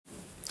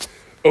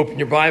Open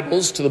your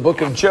Bibles to the book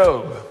of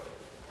Job.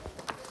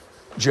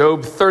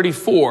 Job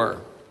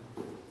 34.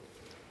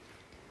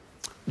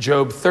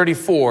 Job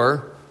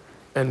 34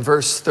 and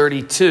verse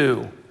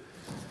 32.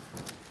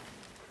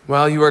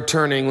 While you are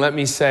turning, let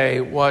me say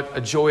what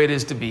a joy it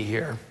is to be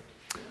here.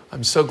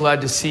 I'm so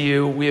glad to see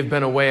you. We have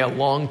been away a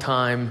long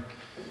time,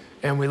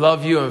 and we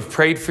love you and have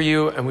prayed for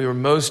you, and we were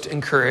most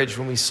encouraged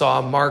when we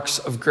saw marks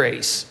of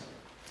grace.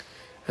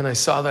 And I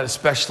saw that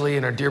especially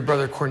in our dear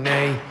brother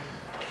Cornay,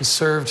 who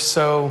served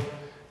so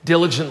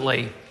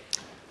diligently,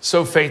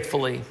 so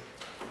faithfully.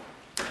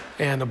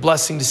 And a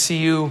blessing to see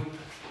you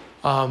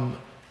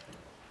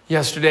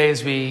yesterday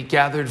as we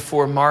gathered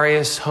for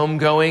Marius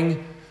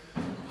homegoing.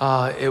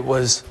 It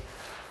was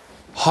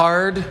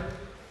hard,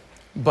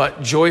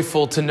 but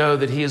joyful to know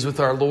that he is with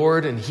our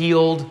Lord and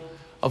healed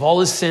of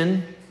all his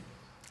sin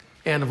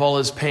and of all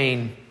his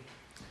pain.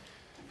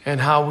 And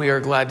how we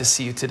are glad to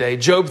see you today.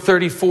 Job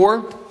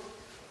 34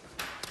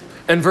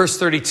 and verse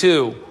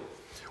 32.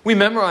 We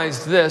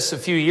memorized this a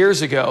few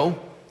years ago,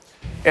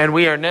 and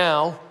we are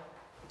now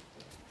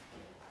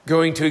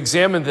going to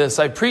examine this.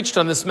 I preached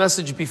on this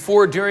message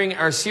before during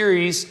our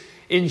series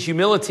in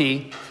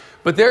humility,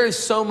 but there is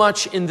so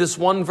much in this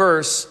one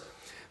verse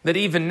that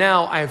even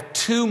now I have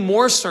two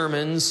more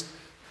sermons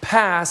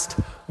past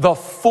the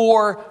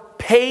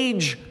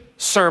 4-page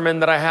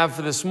sermon that I have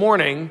for this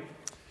morning.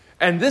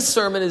 And this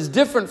sermon is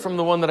different from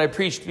the one that I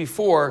preached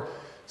before,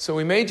 so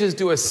we may just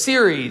do a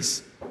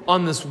series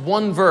on this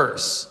one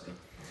verse.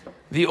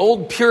 The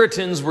old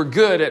Puritans were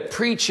good at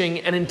preaching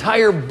an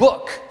entire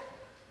book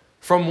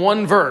from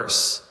one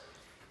verse.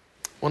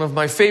 One of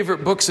my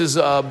favorite books is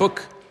a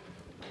book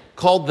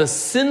called The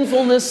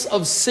Sinfulness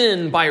of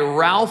Sin by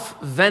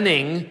Ralph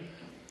Venning.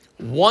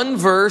 One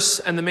verse,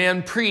 and the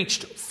man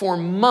preached for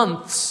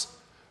months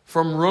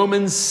from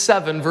Romans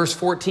 7, verse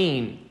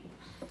 14.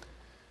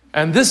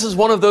 And this is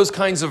one of those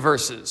kinds of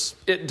verses.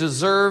 It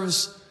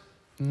deserves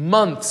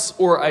months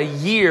or a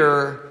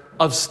year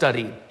of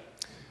study.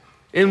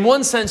 In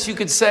one sense, you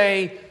could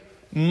say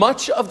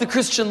much of the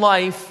Christian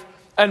life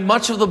and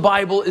much of the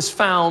Bible is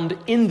found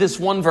in this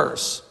one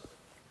verse.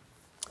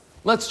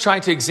 Let's try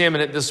to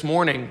examine it this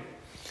morning.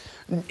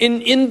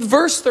 In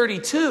verse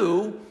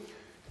 32,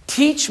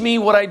 teach me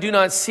what I do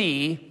not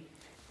see.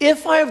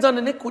 If I have done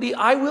iniquity,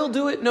 I will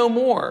do it no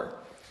more.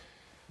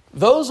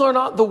 Those are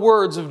not the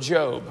words of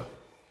Job.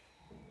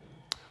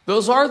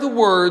 Those are the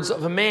words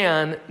of a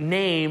man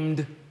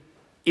named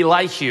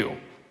Elihu.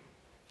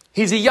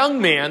 He's a young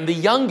man, the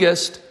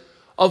youngest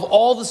of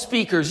all the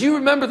speakers. You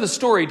remember the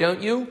story, don't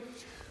you?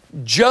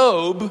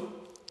 Job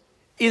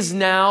is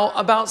now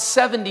about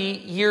 70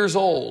 years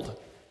old.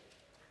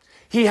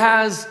 He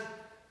has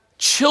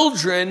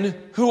children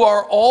who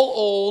are all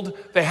old.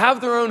 They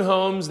have their own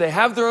homes. They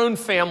have their own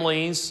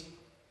families.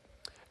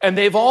 And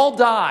they've all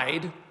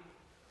died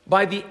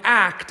by the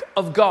act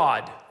of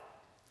God.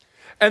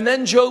 And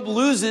then Job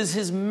loses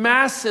his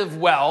massive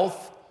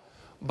wealth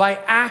by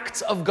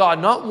acts of God,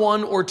 not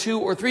one or two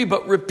or three,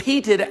 but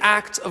repeated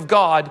acts of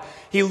God.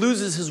 He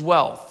loses his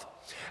wealth.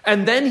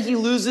 And then he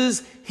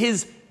loses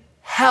his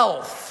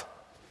health.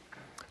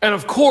 And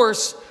of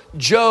course,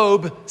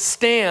 Job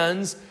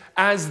stands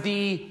as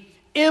the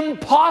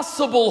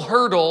impossible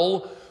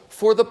hurdle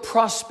for the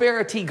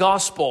prosperity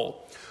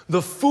gospel.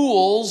 The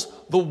fools,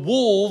 the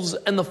wolves,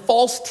 and the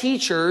false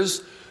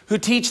teachers who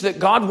teach that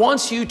God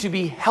wants you to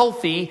be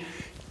healthy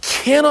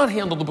cannot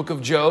handle the book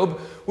of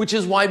Job, which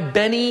is why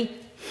Benny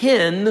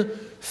Hinn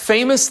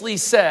famously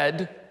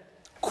said,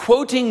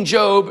 quoting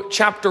Job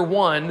chapter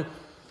 1,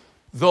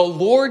 "The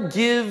Lord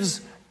gives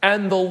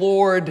and the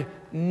Lord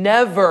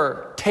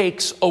never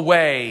takes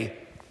away.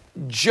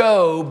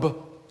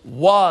 Job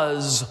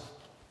was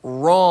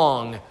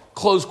wrong."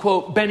 Close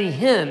quote, Benny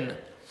Hinn.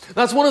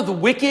 That's one of the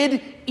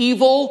wicked,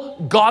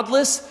 evil,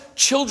 godless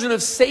children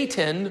of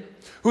Satan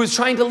who is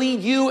trying to lead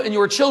you and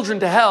your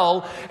children to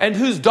hell, and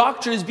whose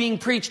doctrine is being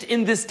preached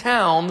in this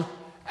town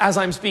as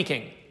I'm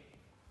speaking.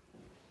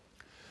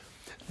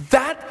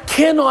 That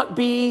cannot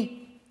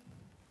be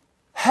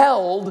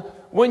held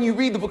when you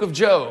read the book of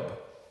Job,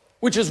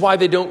 which is why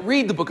they don't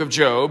read the book of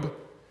Job.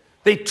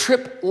 They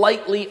trip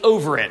lightly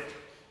over it.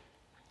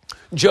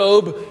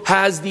 Job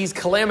has these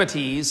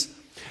calamities,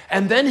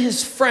 and then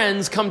his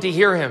friends come to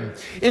hear him.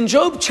 In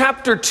Job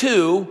chapter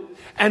 2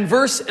 and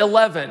verse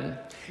 11,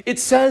 it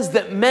says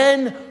that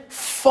men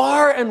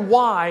far and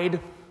wide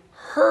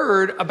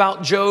heard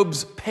about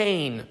Job's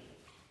pain.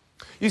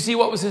 You see,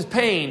 what was his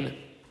pain?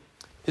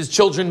 His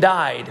children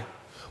died.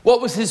 What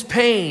was his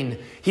pain?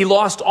 He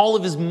lost all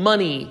of his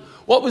money.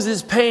 What was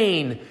his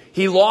pain?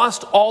 He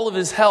lost all of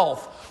his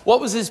health.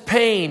 What was his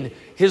pain?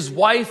 His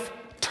wife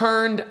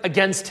turned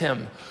against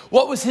him.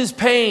 What was his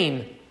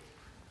pain?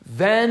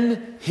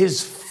 Then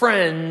his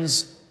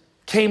friends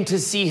came to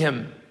see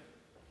him.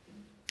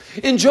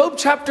 In Job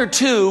chapter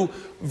 2,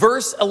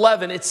 verse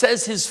 11, it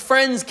says his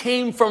friends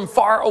came from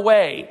far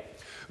away.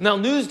 Now,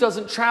 news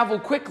doesn't travel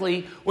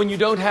quickly when you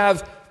don't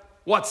have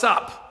what's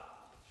up.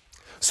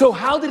 So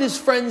how did his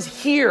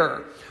friends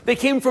hear? They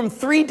came from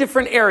 3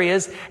 different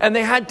areas, and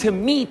they had to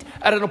meet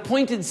at an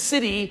appointed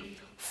city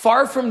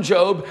far from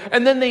Job,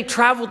 and then they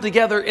traveled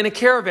together in a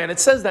caravan. It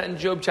says that in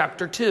Job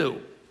chapter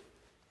 2.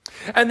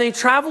 And they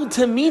traveled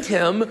to meet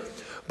him,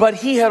 but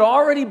he had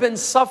already been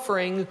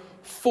suffering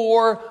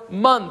for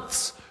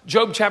months.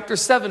 Job chapter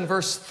 7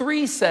 verse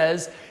 3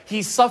 says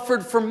he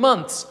suffered for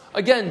months.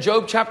 Again,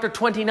 Job chapter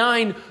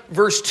 29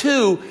 verse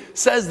 2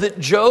 says that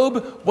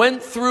Job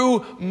went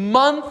through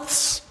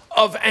months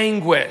of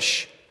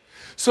anguish.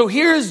 So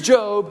here's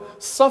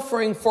Job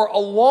suffering for a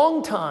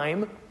long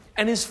time,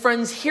 and his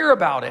friends hear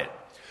about it.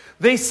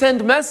 They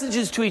send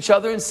messages to each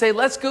other and say,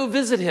 let's go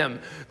visit him.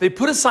 They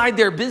put aside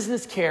their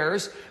business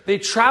cares. They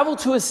travel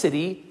to a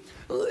city.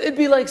 It'd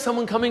be like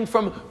someone coming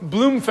from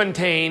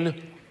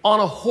Bloemfontein on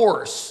a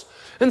horse,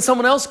 and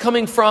someone else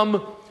coming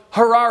from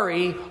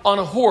Harare on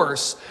a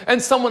horse,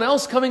 and someone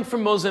else coming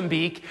from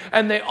Mozambique,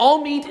 and they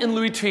all meet in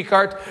Louis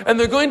Tricart, and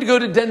they're going to go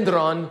to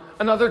Dendron,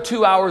 another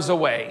 2 hours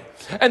away.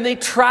 And they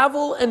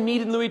travel and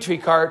meet in Louis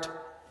Tricart,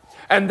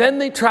 and then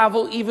they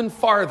travel even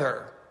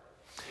farther.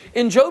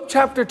 In Job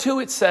chapter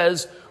 2, it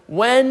says,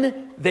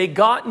 when they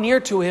got near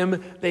to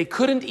him, they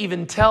couldn't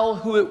even tell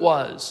who it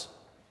was.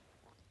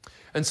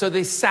 And so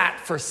they sat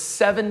for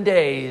 7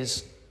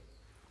 days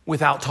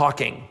without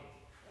talking.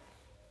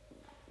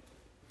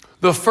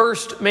 The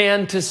first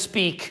man to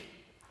speak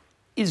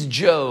is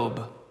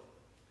Job.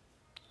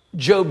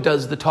 Job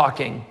does the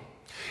talking.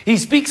 He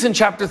speaks in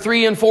chapter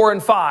 3 and 4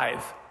 and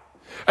 5.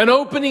 An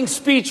opening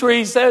speech where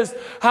he says,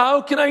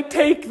 how can I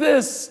take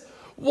this?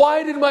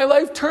 Why did my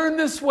life turn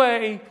this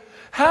way?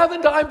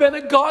 Haven't I been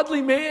a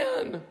godly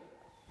man?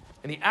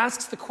 And he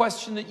asks the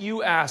question that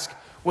you ask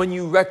when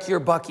you wreck your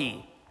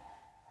bucky.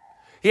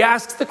 He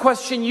asks the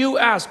question you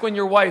ask when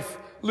your wife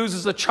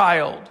loses a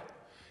child.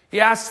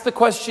 He asks the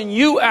question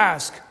you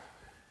ask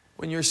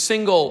when you're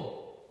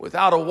single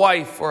without a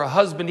wife or a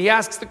husband. He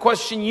asks the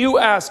question you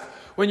ask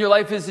when your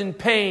life is in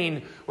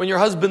pain, when your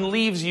husband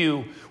leaves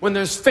you, when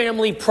there's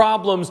family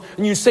problems,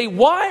 and you say,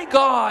 why,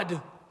 God?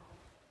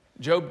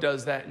 Job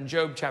does that in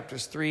Job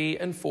chapters 3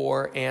 and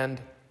 4 and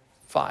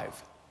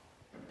 5.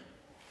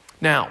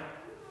 Now,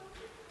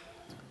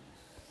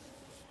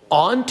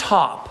 on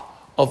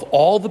top of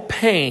all the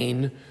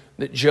pain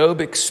that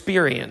Job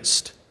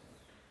experienced,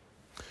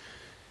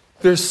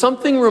 there's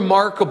something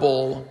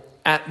remarkable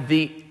at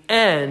the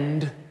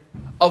end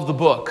of the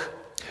book.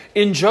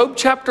 In Job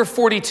chapter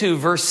 42,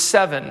 verse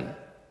 7,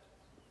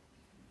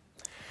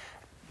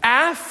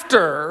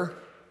 after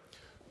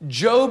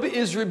Job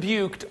is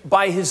rebuked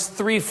by his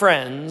 3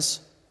 friends,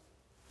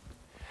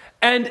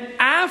 and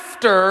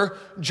after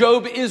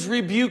Job is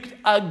rebuked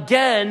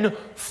again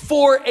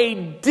for a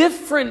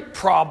different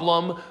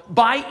problem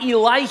by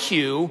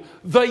Elihu,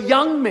 the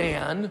young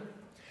man,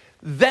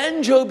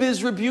 then Job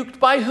is rebuked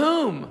by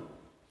whom?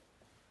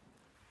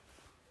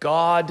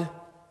 God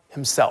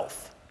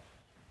himself.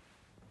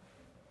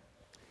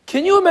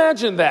 Can you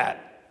imagine that?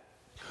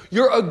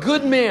 You're a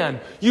good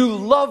man. You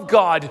love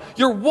God.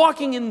 You're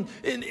walking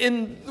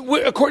in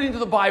according to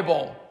the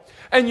Bible.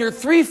 And your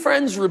 3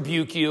 friends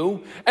rebuke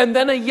you, and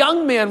then a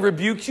young man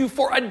rebukes you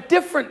for a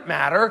different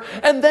matter,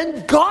 and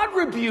then God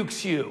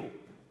rebukes you.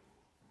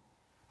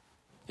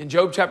 In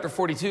Job chapter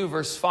 42,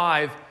 verse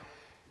 5,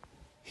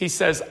 he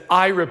says,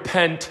 I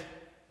repent.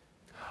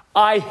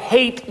 I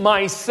hate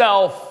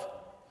myself,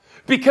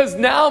 because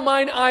now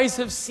mine eyes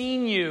have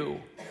seen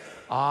you.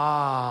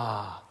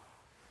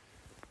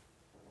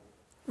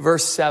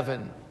 Verse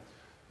 7,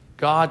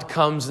 God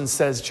comes and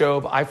says,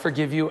 Job, I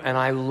forgive you and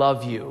I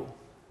love you.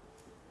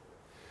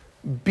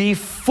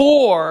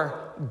 Before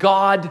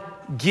God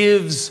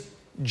gives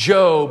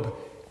Job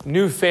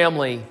new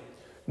family,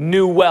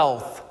 new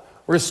wealth,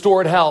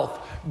 restored health,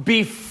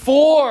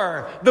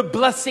 before the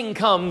blessing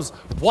comes,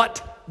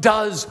 what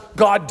does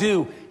God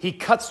do? He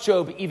cuts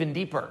Job even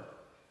deeper.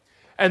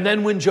 And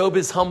then when Job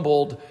is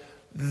humbled,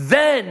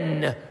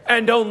 then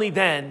and only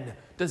then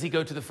does he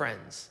go to the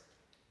friends.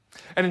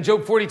 And in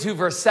Job 42,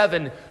 verse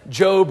 7,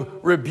 Job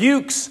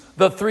rebukes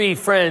the 3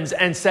 friends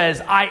and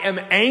says, I am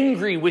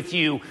angry with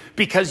you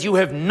because you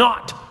have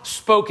not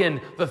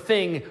spoken the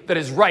thing that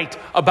is right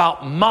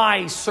about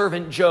my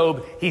servant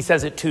Job. He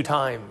says it 2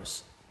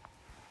 times.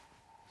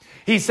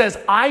 He says,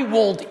 I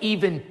won't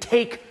even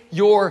take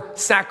your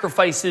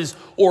sacrifices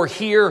or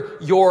hear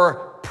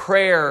your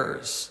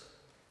prayers.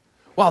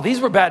 Wow, these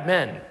were bad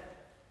men.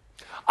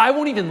 I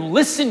won't even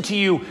listen to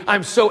you.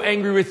 I'm so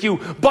angry with you.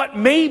 But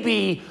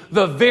maybe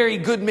the very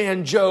good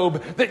man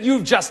Job that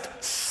you've just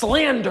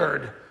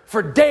slandered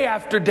for day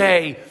after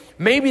day,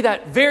 maybe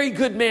that very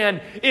good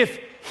man, if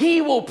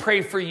he will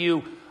pray for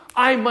you,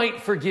 I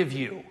might forgive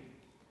you.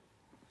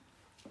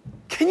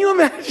 Can you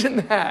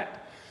imagine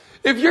that?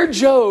 If you're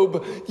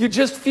Job, you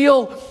just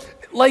feel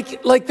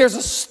like there's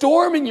a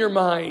storm in your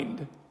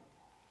mind.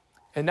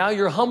 And now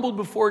you're humbled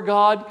before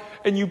God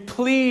and you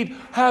plead,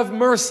 have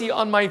mercy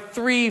on my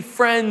 3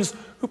 friends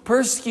who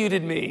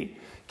persecuted me.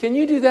 Can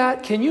you do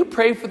that? Can you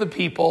pray for the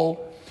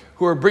people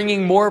who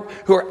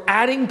are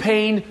adding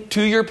pain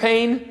to your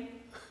pain?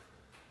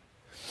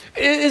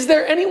 Is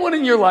there anyone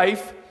in your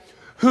life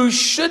who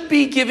should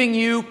be giving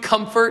you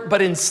comfort,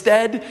 but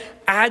instead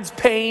adds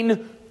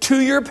pain to to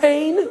your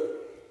pain?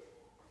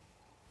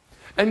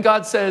 And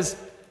God says,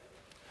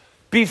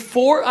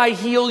 before I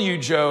heal you,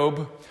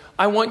 Job,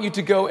 I want you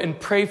to go and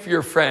pray for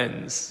your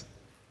friends.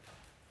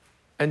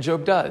 And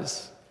Job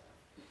does.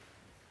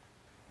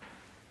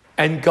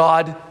 And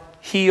God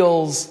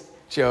heals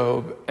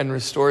Job and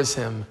restores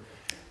him.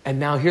 And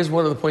now here's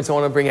one of the points I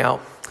want to bring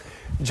out.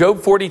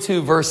 Job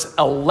 42 verse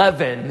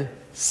 11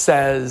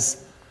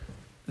 says,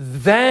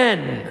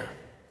 Then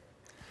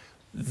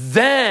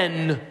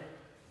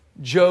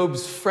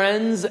Job's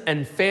friends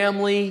and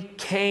family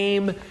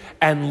came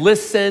and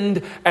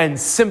listened and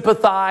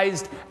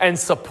sympathized and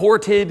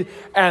supported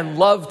and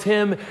loved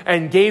him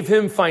and gave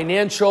him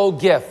financial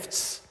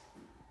gifts.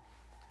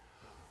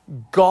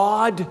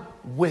 God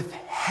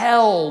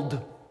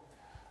withheld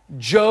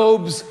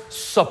Job's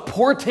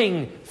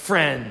supporting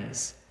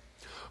friends.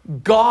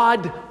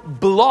 God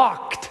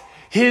blocked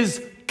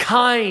his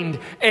kind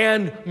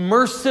and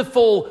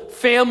merciful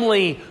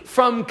family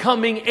from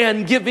coming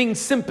and giving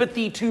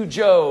sympathy to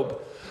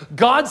Job.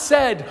 God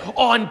said,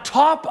 on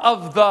top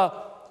of the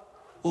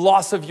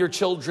loss of your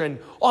children,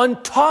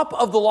 on top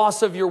of the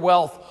loss of your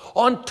wealth,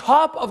 on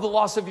top of the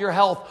loss of your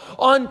health,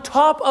 on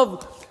top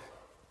of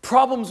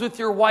problems with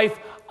your wife,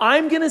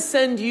 I'm going to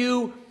send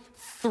you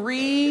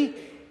 3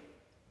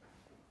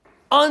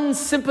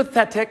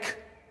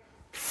 unsympathetic,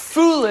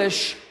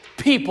 foolish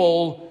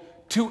people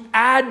to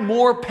add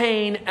more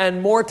pain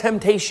and more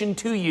temptation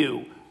to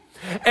you.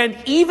 And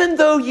even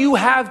though you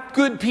have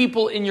good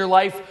people in your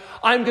life,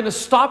 I'm going to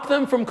stop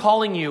them from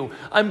calling you.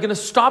 I'm going to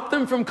stop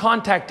them from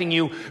contacting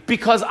you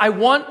because I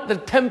want the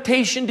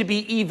temptation to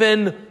be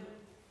even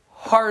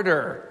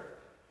harder.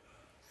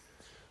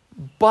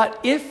 But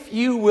if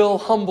you will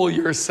humble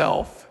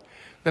yourself,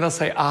 then I'll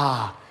say,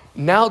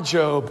 now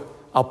Job,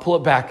 I'll pull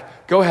it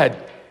back. Go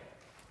ahead.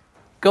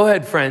 Go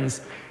ahead,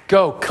 friends.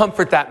 Go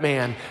comfort that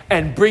man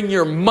and bring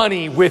your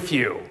money with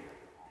you.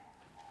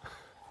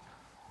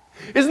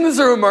 Isn't this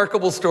a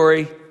remarkable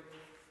story?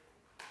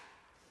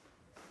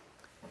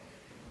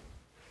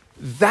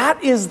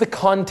 That is the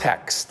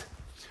context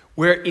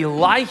where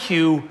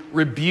Elihu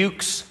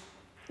rebukes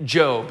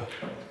Job.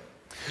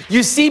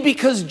 You see,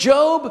 because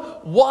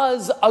Job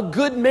was a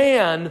good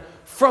man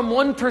from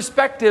one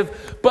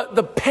perspective, but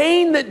the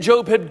pain that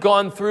Job had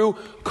gone through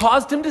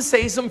caused him to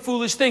say some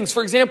foolish things.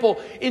 For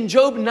example, in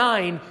Job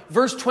 9,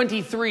 verse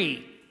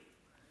 23,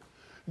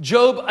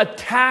 Job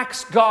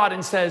attacks God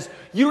and says,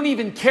 you don't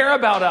even care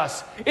about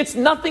us. It's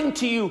nothing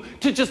to you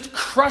to just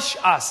crush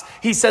us.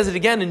 He says it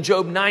again in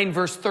Job 9,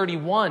 verse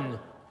 31.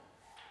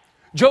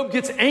 Job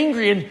gets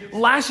angry and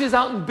lashes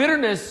out in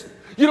bitterness.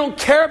 You don't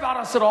care about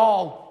us at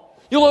all.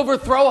 You'll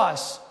overthrow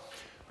us.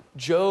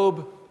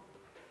 Job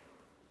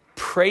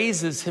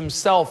praises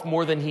himself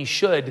more than he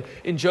should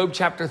in Job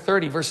chapter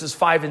 30, verses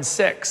 5 and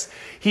 6.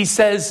 He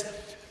says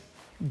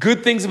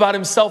good things about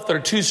himself that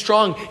are too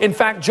strong. In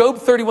fact, Job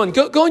 31,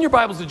 go in your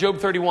Bibles to Job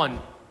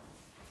 31.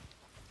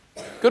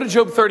 Go to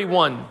Job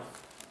 31.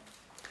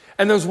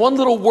 And there's one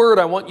little word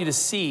I want you to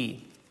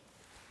see.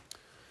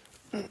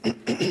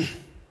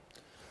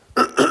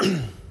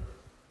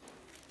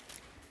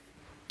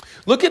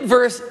 Look at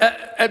verse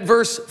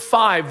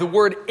 5, the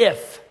word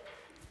if.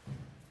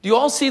 Do you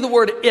all see the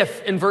word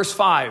if in verse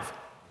 5?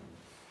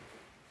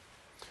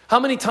 How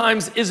many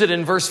times is it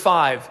in verse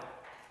 5?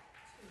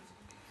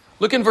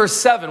 Look in verse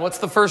 7. What's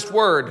the first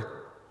word?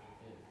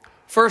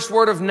 First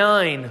word of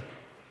 9.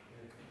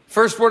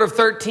 First word of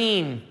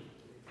 13.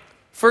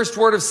 First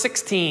word of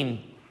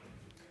 16.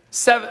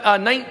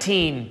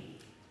 19.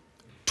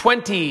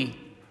 20.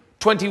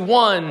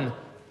 21.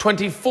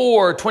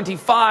 24.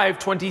 25.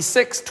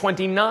 26.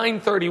 29.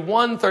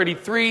 31.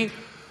 33.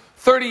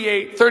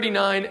 38,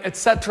 39,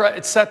 etc.,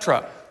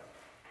 etc.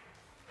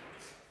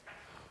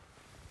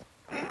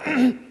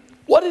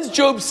 What is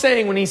Job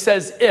saying when he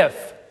says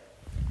if?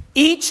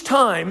 Each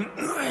time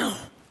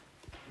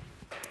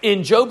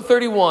in Job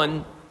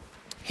 31,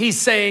 he's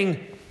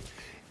saying,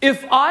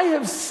 if I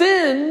have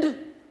sinned,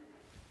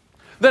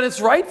 then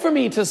it's right for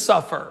me to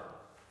suffer.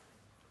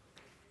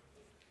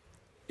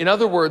 In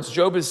other words,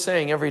 Job is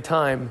saying every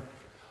time,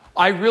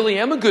 I really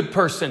am a good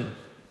person.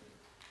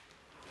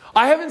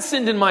 I haven't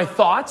sinned in my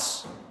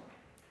thoughts.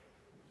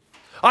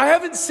 I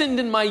haven't sinned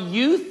in my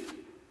youth.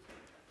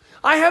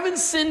 I haven't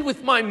sinned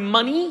with my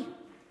money.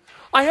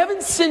 I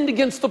haven't sinned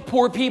against the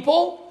poor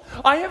people.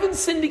 I haven't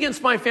sinned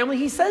against my family.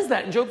 He says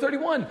that in Job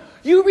 31.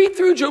 You read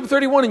through Job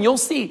 31 and you'll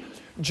see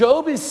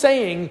Job is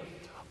saying,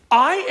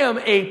 I am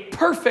a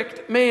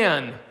perfect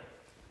man.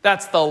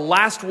 That's the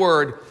last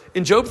word.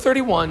 In Job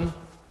 31,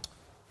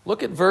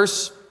 look at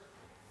verse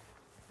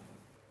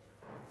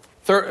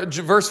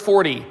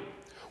 40.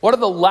 What are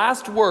the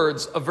last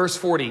words of verse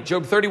 40?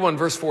 Job 31,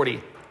 verse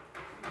 40.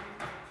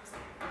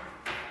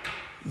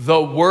 The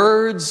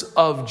words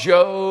of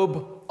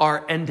Job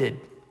are ended.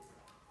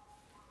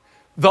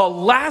 The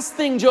last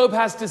thing Job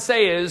has to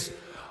say is,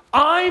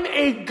 I'm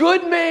a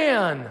good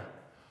man.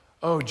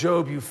 Oh,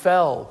 Job, you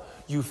fell.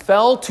 You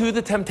fell to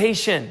the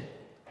temptation.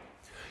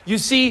 You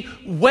see,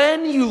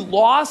 when you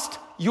lost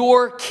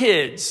your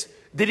kids,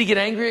 did he get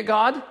angry at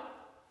God?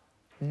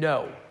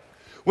 No.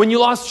 When you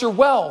lost your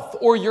wealth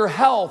or your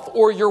health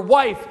or your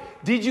wife,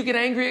 did you get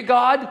angry at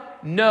God?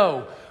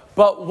 No.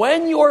 But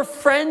when your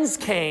friends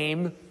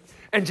came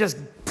and just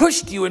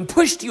pushed you and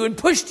pushed you and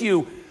pushed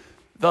you,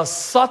 the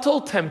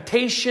subtle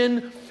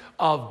temptation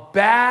of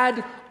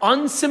bad,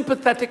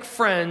 unsympathetic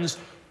friends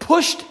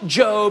pushed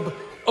Job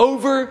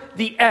over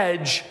the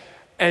edge,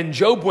 and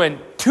Job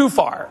went too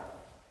far.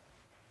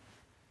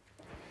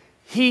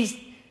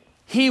 He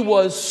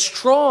was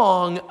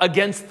strong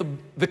against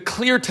the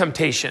clear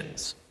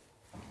temptations,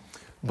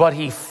 but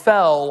he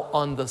fell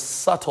on the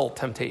subtle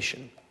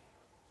temptation.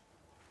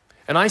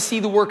 And I see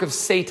the work of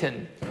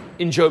Satan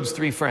in Job's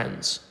three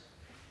friends.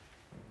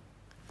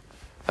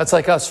 That's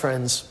like us,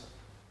 friends.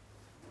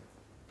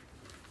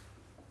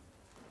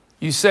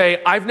 You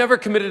say, I've never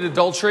committed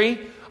adultery.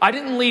 I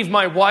didn't leave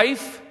my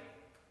wife.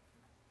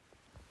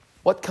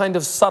 What kind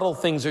of subtle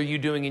things are you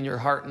doing in your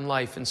heart and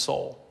life and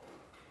soul?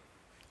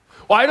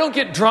 Well, I don't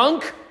get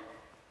drunk.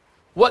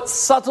 What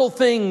subtle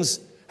things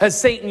has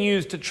Satan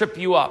used to trip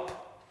you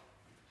up?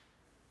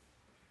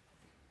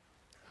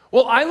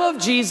 Well, I love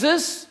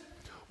Jesus.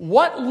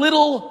 What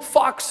little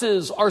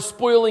foxes are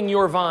spoiling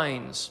your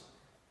vines?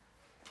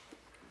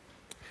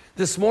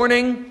 This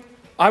morning,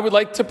 I would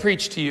like to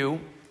preach to you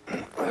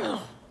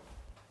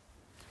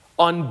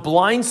on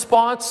blind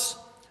spots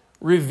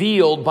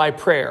revealed by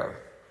prayer.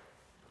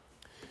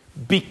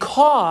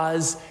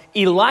 Because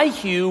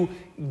Elihu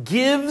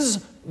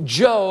gives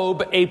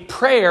Job a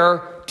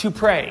prayer to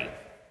pray.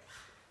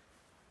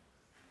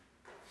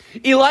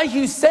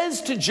 Elihu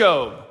says to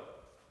Job,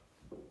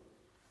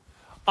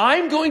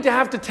 I'm going to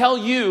have to tell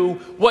you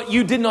what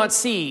you did not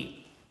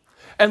see.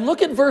 And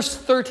look at verse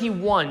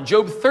 31,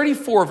 Job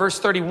 34, verse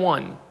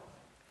 31.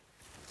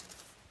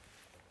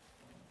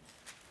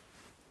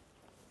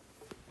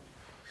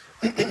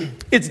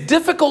 It's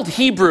difficult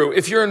Hebrew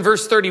if you're in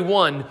verse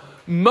 31.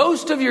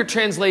 Most of your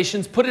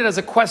translations put it as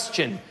a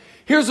question.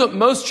 Here's what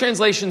most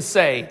translations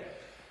say.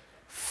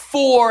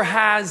 For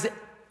has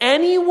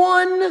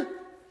anyone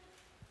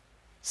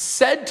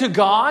said to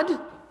God?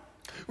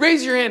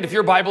 Raise your hand if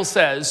your Bible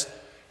says,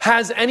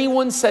 has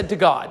anyone said to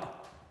God?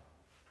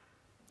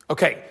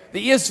 Okay,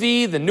 the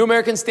ESV, the New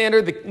American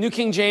Standard, the New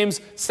King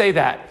James say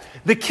that.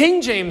 The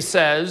King James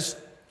says,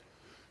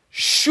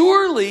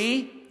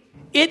 surely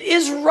it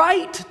is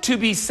right to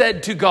be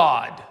said to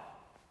God.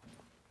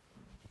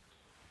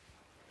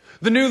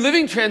 The New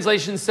Living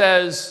Translation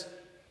says,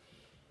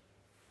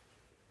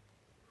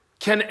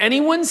 can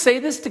anyone say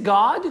this to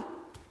God?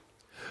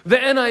 The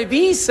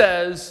NIV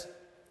says,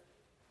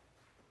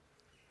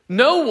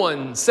 no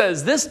one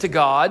says this to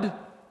God.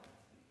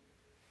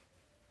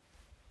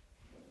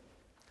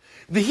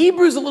 The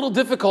Hebrew is a little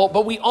difficult,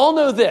 but we all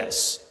know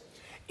this.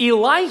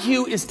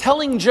 Elihu is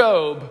telling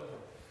Job,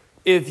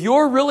 if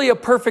you're really a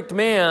perfect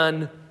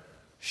man,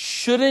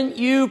 shouldn't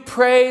you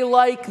pray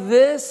like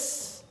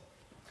this?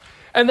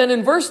 And then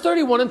in verse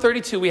 31 and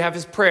 32, we have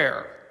his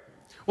prayer.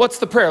 What's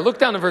the prayer? Look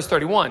down at verse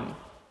 31.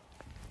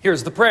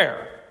 Here's the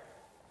prayer.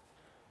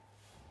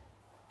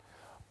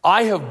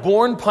 I have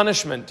borne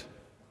punishment.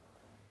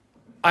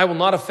 I will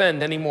not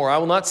offend anymore. I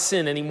will not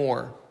sin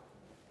anymore.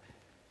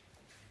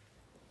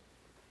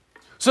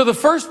 So the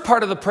first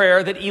part of the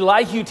prayer that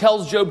Elihu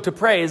tells Job to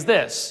pray is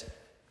this.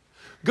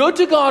 Go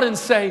to God and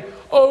say,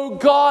 oh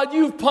God,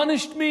 you've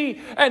punished me,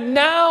 and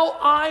now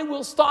I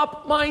will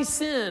stop my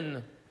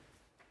sin.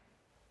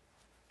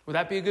 Would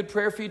that be a good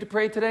prayer for you to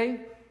pray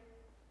today?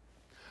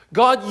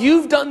 God,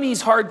 you've done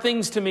these hard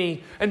things to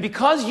me, and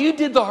because you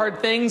did the hard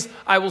things,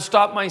 I will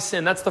stop my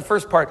sin. That's the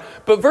first part.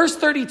 But verse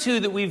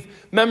 32 that we've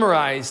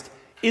memorized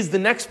is the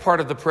next part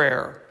of the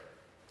prayer.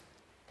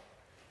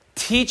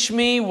 Teach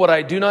me what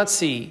I do not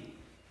see.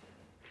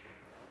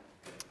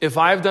 If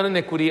I have done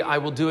iniquity, I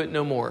will do it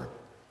no more.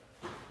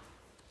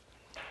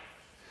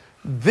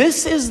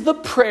 This is the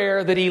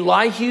prayer that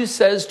Elihu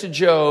says to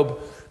Job.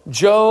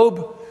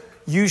 Job,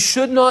 you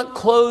should not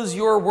close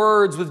your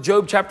words with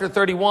Job chapter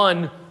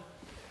 31.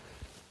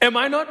 Am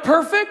I not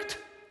perfect?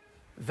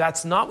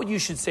 That's not what you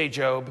should say,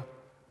 Job.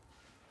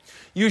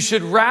 You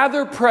should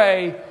rather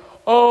pray,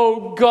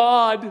 oh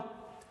God,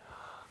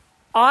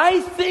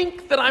 I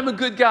think that I'm a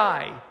good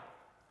guy,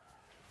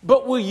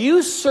 but will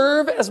you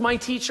serve as my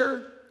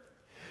teacher?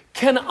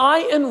 Can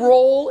I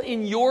enroll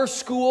in your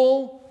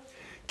school?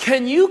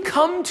 Can you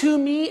come to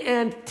me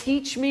and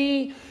teach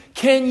me?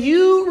 Can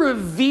you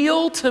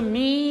reveal to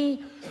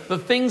me the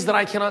things that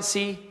I cannot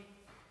see?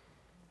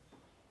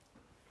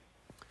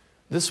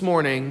 This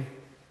morning,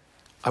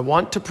 I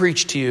want to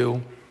preach to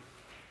you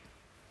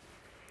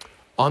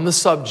on the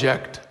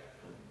subject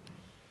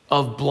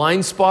of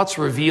blind spots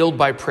revealed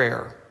by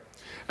prayer.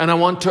 And I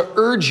want to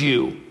urge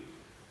you,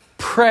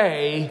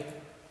 pray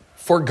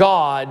for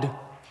God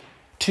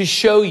to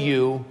show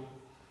you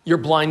your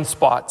blind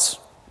spots.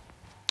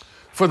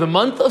 For the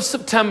month of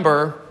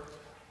September,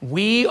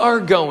 we are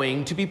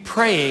going to be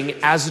praying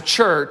as a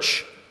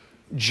church,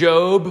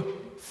 Job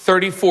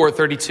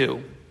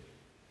 34:32.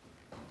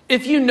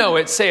 If you know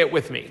it, say it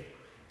with me.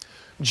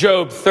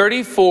 Job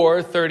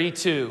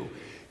 34:32.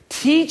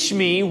 Teach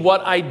me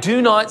what I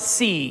do not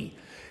see.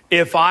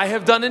 If I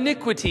have done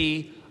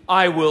iniquity,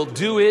 I will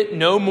do it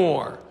no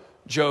more.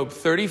 Job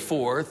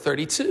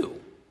 34:32.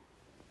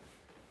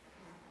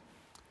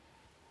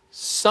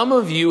 Some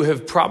of you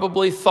have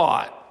probably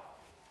thought,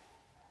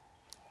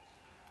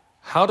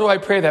 how do I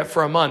pray that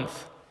for a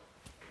month?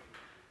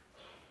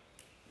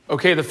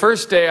 Okay, the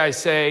first day I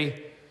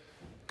say,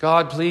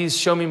 God, please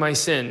show me my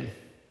sin.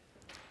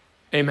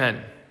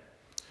 Amen.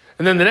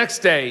 And then the next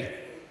day,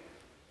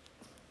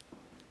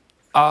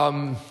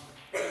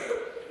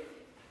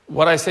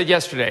 what I said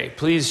yesterday,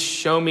 please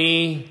show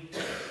me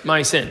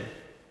my sin.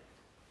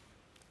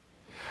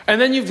 And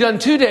then you've done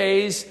 2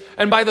 days,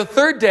 and by the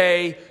third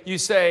day, you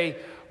say,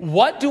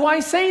 what do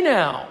I say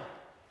now?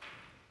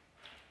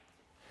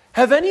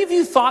 Have any of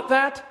you thought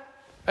that?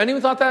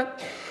 Anyone thought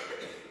that?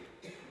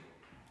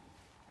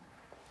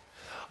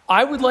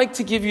 I would like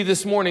to give you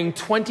this morning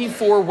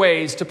 24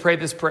 ways to pray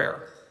this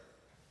prayer.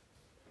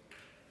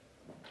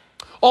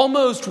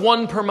 Almost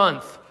one per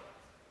month.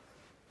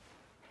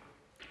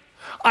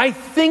 I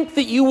think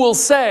that you will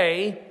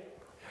say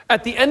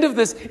at the end of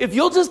this, if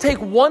you'll just take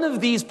one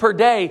of these per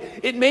day,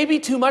 it may be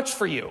too much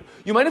for you.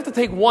 You might have to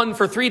take one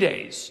for 3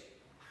 days.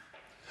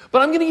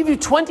 But I'm going to give you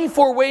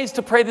 24 ways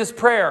to pray this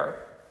prayer,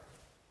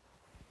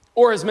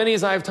 or as many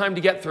as I have time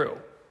to get through.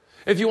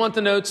 If you want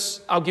the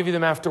notes, I'll give you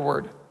them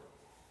afterward.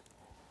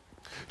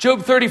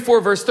 Job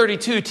 34, verse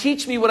 32,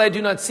 teach me what I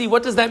do not see.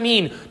 What does that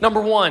mean?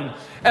 Number one,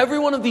 every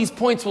one of these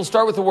points will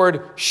start with the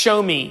word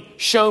show me,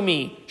 show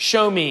me,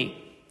 show me.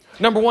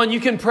 Number one, you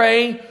can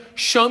pray,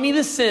 show me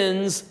the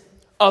sins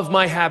of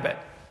my habit.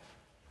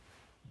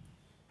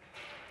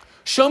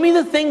 Show me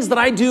the things that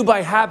I do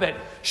by habit.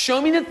 Show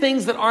me the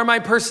things that are my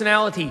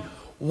personality.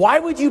 Why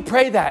would you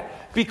pray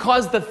that?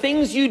 Because the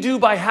things you do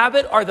by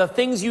habit are the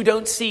things you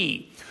don't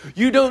see.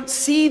 You don't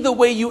see the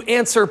way you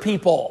answer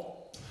people.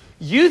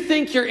 You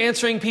think you're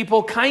answering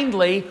people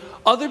kindly.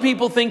 Other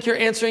people think you're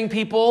answering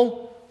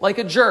people like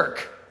a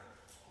jerk.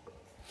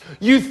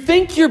 You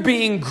think you're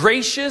being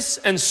gracious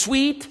and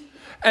sweet,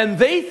 and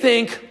they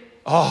think,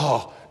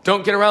 oh,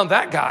 don't get around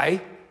that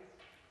guy.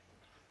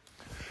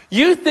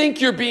 You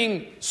think you're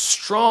being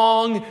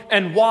strong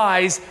and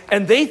wise,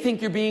 and they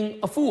think you're being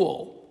a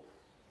fool.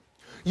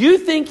 You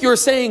think you're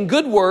saying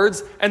good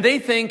words, and they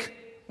think,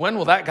 when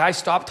will that guy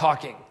stop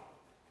talking?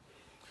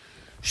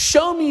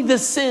 Show me the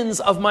sins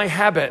of my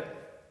habit.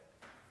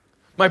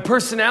 My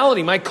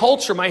personality, my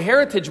culture, my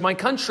heritage, my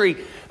country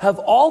have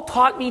all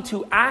taught me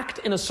to act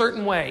in a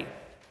certain way.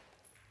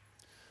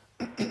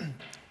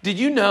 Did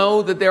you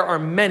know that there are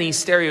many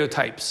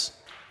stereotypes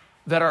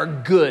that are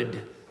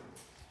good?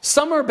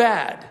 Some are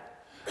bad.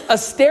 A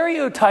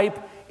stereotype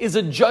is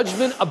a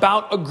judgment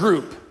about a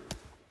group.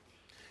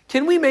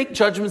 Can we make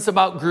judgments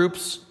about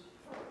groups?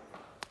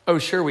 Oh,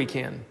 sure we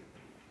can.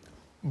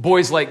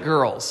 Boys like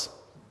girls.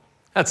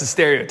 That's a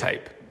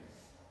stereotype.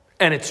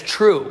 And it's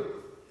true.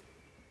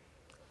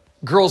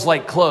 Girls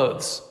like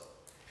clothes.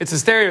 It's a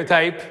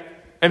stereotype,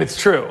 and it's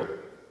true.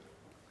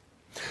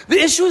 The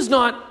issue is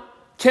not,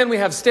 can we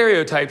have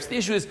stereotypes? The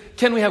issue is,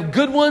 can we have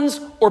good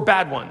ones or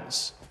bad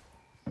ones?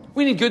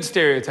 We need good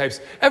stereotypes.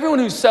 Everyone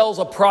who sells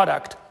a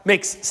product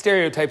makes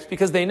stereotypes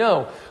because they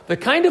know the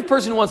kind of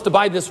person who wants to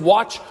buy this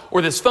watch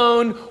or this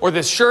phone or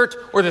this shirt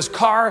or this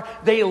car,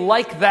 they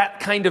like that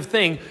kind of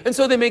thing. And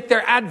so they make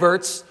their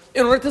adverts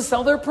in order to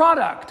sell their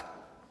product.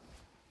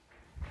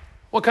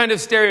 What kind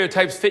of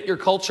stereotypes fit your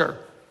culture?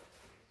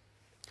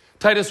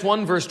 Titus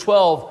 1, verse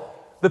 12,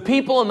 the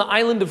people on the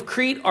island of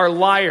Crete are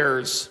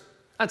liars.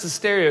 That's a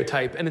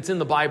stereotype, and it's in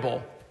the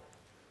Bible.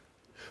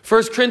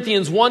 1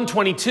 Corinthians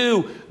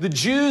 1:22, the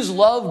Jews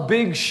love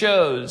big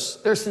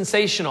shows. They're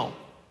sensational.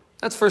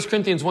 That's 1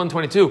 Corinthians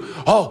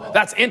 1:22. Oh,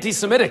 that's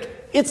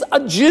anti-Semitic. It's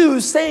a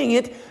Jew saying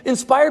it,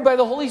 inspired by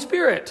the Holy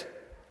Spirit.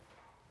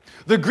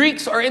 The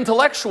Greeks are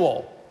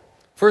intellectual.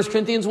 1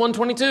 Corinthians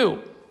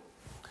 1:22.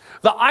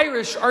 The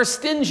Irish are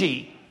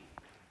stingy.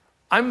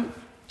 I'm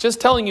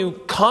just telling you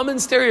common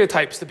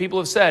stereotypes that people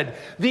have said.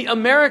 The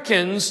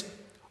Americans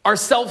are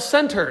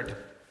self-centered,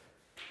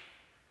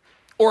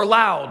 or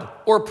loud,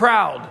 or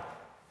proud.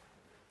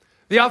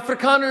 The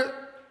Afrikaner,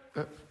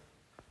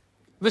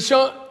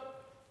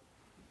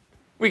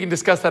 we can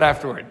discuss that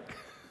afterward.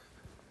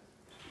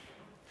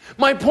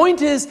 My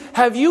point is,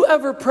 have you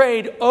ever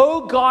prayed,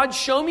 oh God,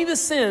 show me the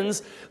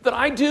sins that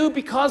I do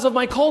because of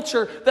my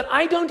culture that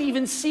I don't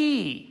even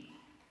see?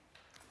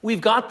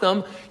 We've got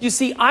them. You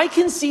see, I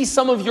can see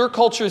some of your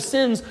culture's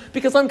sins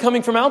because I'm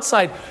coming from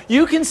outside.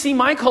 You can see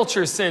my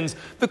culture's sins.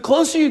 The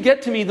closer you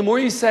get to me, the more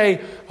you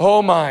say,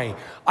 oh my,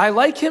 I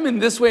like him in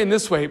this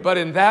way, but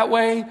in that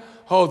way,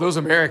 oh, those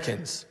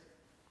Americans.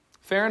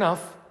 Fair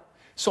enough.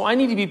 So I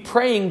need to be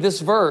praying this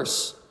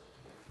verse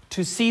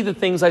to see the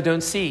things I don't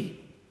see.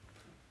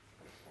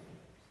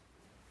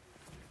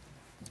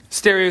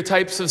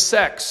 Stereotypes of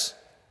sex.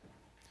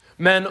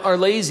 Men are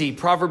lazy,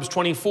 Proverbs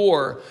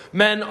 24.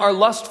 Men are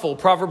lustful,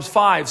 Proverbs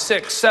 5,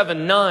 6,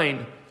 7,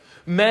 9.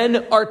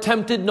 Men are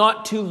tempted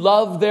not to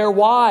love their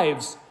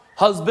wives.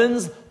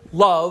 Husbands,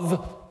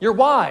 love your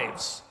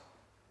wives.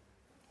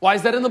 Why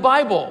is that in the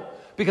Bible?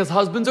 Because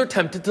husbands are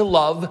tempted to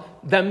love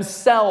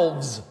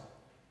themselves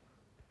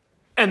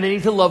and they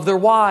need to love their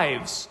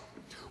wives.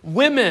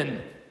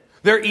 Women,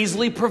 they're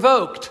easily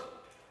provoked.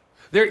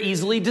 They're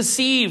easily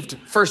deceived.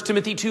 1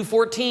 Timothy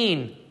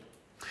 2:14.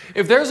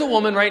 If there's a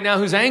woman right now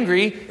who's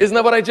angry, isn't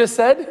that what I just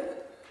said?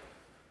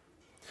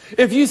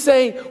 If you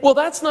say, well,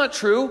 that's not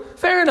true,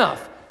 fair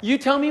enough. You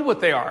tell me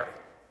what they are.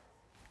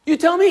 You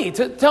tell me.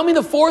 Tell me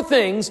the 4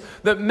 things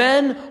that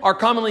men are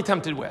commonly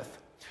tempted with.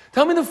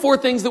 Tell me the 4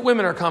 things that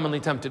women are commonly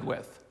tempted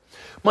with.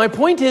 My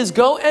point is,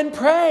 go and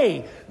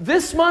pray.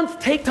 This month,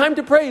 take time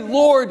to pray.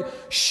 Lord,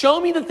 show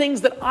me the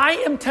things that I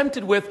am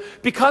tempted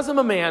with because I'm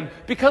a man,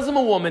 because I'm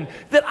a woman,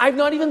 that I've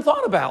not even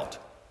thought about.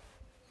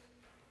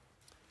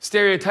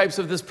 Stereotypes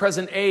of this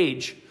present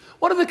age.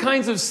 What are the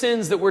kinds of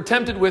sins that we're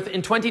tempted with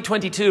in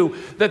 2022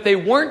 that they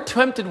weren't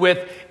tempted with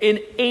in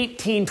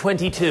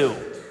 1822?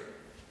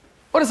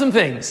 What are some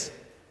things?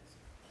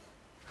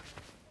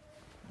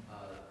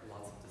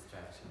 Lots of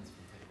distractions from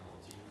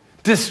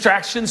technology.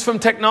 Distractions from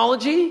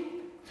technology?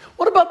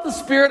 What about the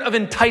spirit of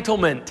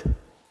entitlement?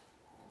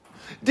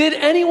 Did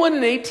anyone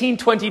in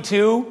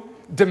 1822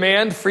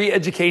 demand free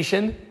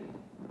education?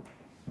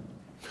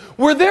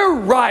 Were there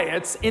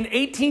riots in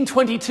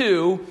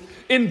 1822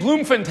 in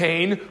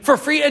Bloemfontein for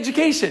free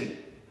education?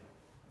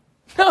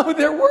 No,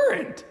 there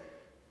weren't.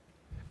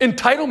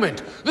 Entitlement.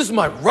 This is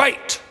my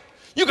right.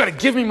 You got to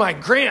give me my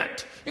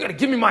grant. You got to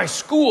give me my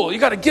school. You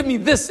got to give me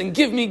this and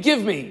give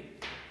me.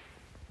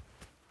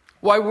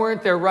 Why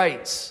weren't there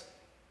rights?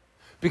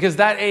 Because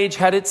that age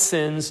had its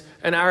sins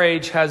and our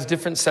age has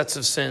different sets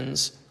of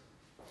sins.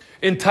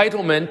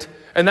 Entitlement,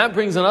 and that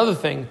brings another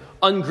thing,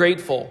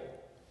 ungrateful.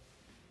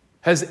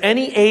 Has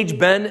any age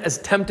been as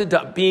tempted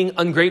to being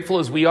ungrateful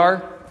as we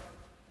are?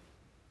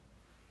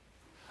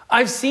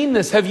 I've seen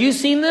this. Have you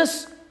seen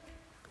this?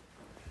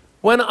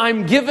 When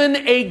I'm given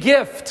a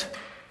gift,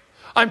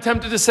 I'm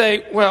tempted to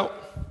say, well,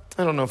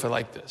 I don't know if I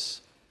like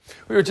this.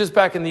 We were just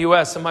back in the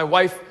U.S. and my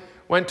wife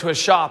went to a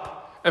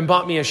shop and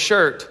bought me a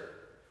shirt.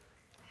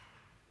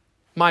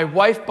 My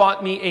wife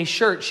bought me a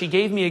shirt. She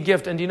gave me a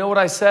gift. And do you know what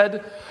I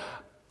said?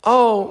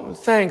 Oh,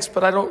 thanks,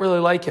 but I don't really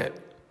like it.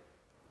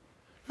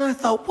 And I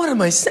thought, what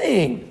am I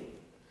saying?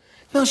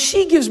 Now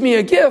she gives me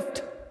a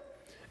gift.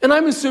 And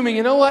I'm assuming,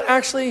 you know what?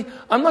 Actually,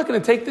 I'm not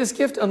going to take this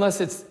gift unless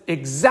it's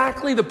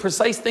exactly the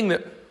precise thing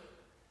that...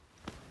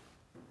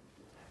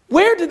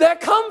 Where did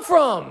that come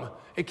from?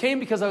 It came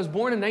because I was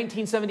born in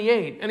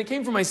 1978. And it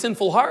came from my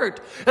sinful heart.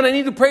 And I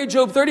need to pray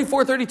Job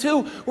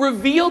 34:32.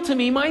 Reveal to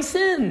me my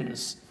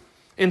sins.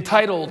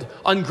 Entitled,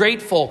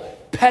 ungrateful,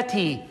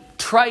 petty,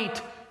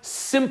 trite,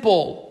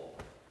 simple,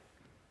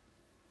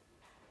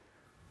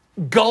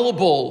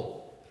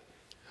 gullible.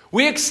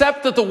 We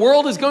accept that the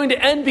world is going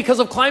to end because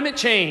of climate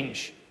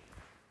change.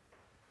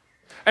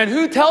 And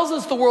who tells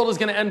us the world is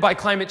going to end by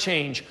climate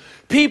change?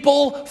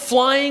 People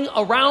flying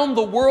around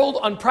the world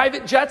on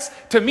private jets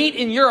to meet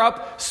in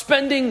Europe,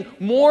 spending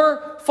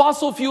more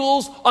fossil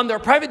fuels on their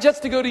private jets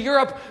to go to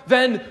Europe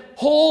than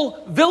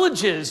whole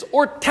villages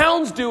or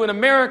towns do in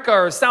America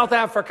or South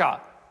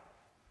Africa.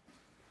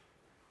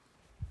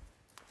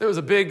 There was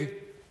a big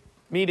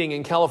meeting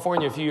in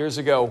California a few years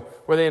ago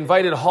where they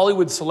invited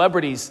Hollywood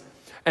celebrities,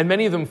 and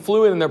many of them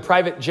flew in their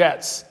private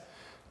jets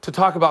to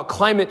talk about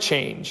climate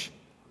change.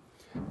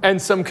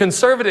 And some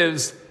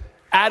conservatives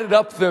added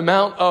up the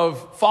amount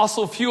of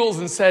fossil fuels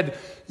and said,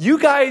 you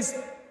guys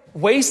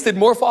wasted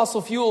more fossil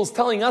fuels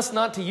telling us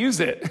not to use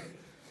it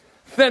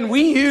than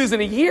we use in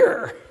a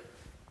year.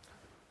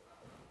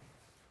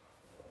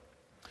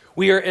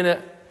 We are in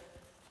a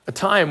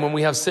time when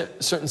we have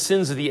certain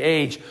sins of the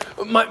age.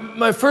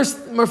 My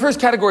first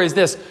category is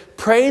this.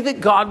 Pray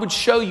that God would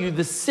show you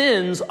the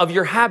sins of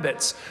your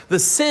habits, the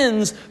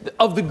sins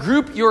of the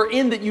group you're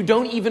in that you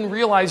don't even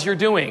realize you're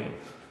doing.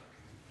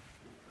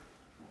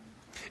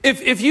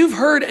 If you've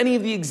heard any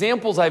of the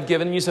examples I've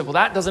given and you said, well,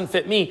 that doesn't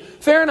fit me,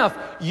 fair enough.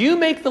 You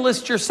make the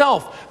list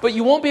yourself, but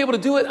you won't be able to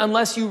do it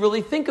unless you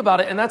really think about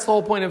it. And that's the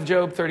whole point of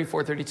Job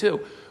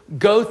 34:32.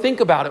 Go think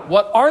about it.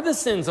 What are the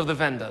sins of the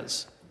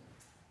Vendas?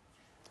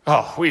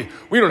 Oh, we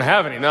don't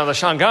have any. Now the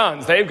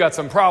Shangans, they've got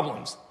some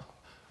problems.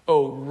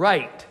 Oh,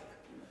 right.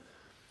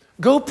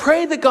 Go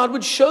pray that God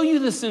would show you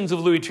the sins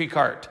of Louis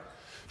Tricart.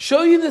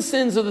 Show you the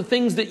sins of the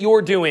things that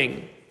you're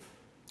doing,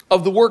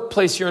 of the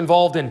workplace you're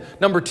involved in.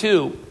 Number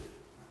 2,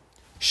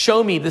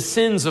 show me the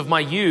sins of my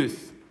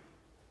youth.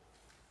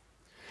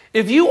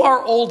 If you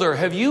are older,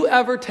 have you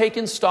ever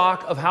taken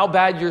stock of how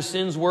bad your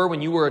sins were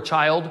when you were a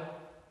child?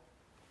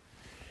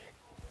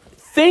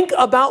 Think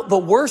about the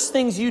worst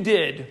things you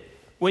did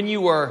when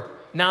you were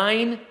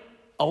 9,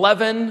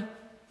 11,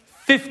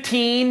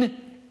 15,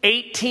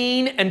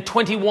 18, and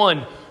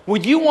 21.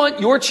 Would you want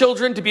your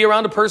children to be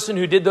around a person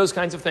who did those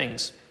kinds of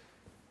things?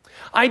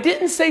 I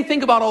didn't say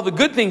think about all the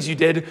good things you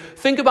did.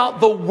 Think about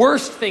the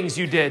worst things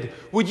you did.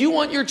 Would you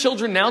want your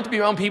children now to be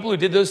around people who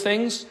did those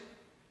things?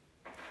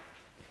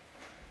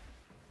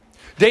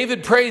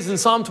 David prays in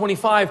Psalm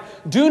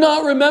 25, do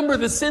not remember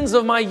the sins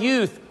of my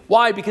youth.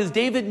 Why? Because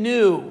David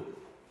knew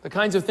the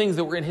kinds of things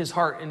that were in his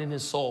heart and in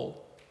his soul.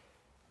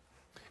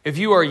 If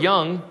you are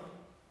young,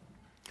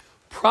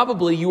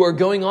 Probably you are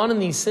going on in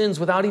these sins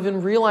without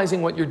even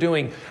realizing what you're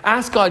doing.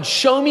 Ask God,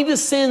 show me the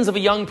sins of a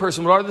young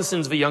person. What are the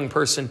sins of a young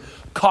person?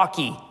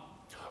 Cocky,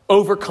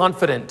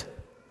 overconfident.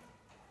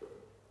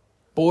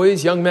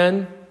 Boys, young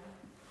men,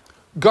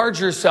 guard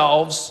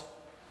yourselves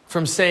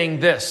from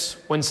saying this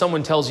when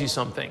someone tells you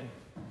something.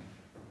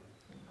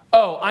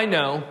 Oh, I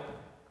know.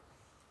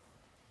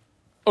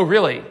 Oh,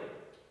 really?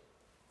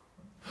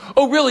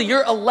 Oh, really?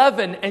 You're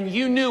 11 and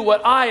you knew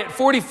what I at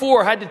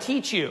 44 had to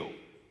teach you.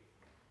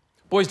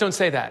 Boys, don't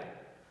say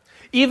that.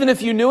 Even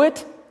if you knew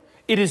it,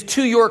 it is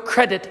to your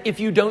credit if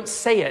you don't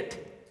say it.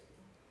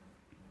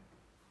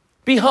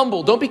 Be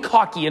humble. Don't be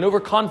cocky and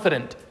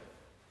overconfident.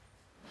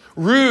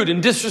 Rude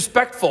and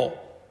disrespectful.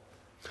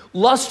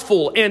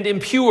 Lustful and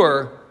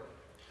impure.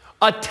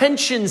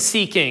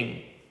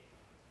 Attention-seeking.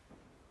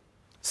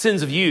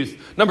 Sins of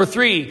youth. Number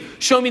 3,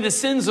 show me the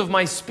sins of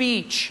my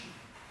speech.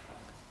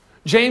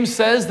 James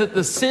says that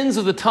the sins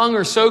of the tongue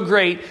are so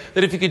great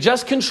that if you could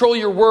just control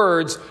your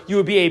words, you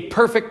would be a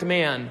perfect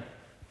man.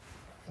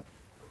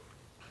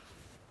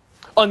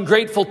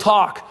 Ungrateful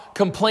talk,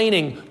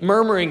 complaining,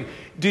 murmuring.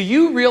 Do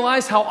you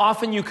realize how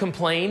often you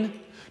complain?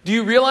 Do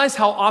you realize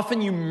how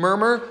often you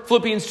murmur?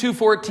 Philippians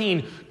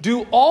 2:14.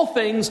 Do all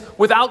things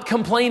without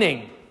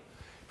complaining.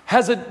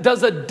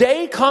 Does a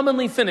day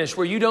commonly finish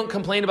where you don't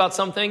complain about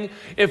something?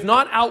 If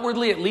not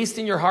outwardly, at least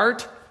in your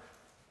heart?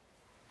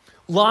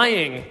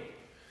 Lying.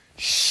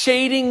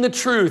 Shading the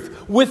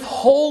truth,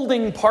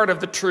 withholding part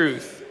of the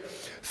truth,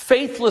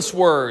 faithless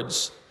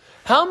words.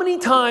 How many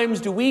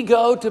times do we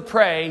go to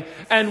pray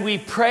and we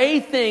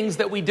pray things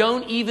that we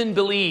don't even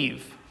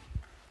believe?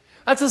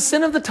 That's a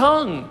sin of the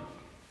tongue.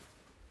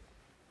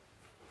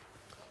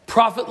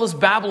 Profitless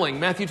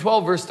babbling, Matthew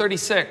 12, verse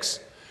 36.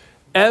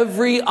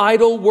 Every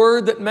idle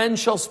word that men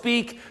shall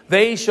speak,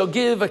 they shall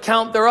give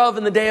account thereof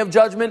in the day of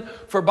judgment.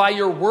 For by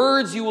your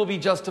words you will be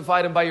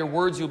justified, and by your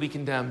words you will be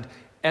condemned.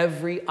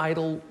 Every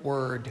idle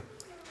word.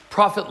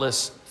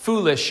 Profitless,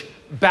 foolish,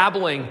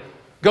 babbling,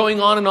 going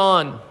on and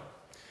on.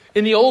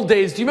 In the old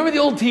days, do you remember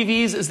the old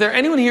TVs? Is there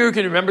anyone here who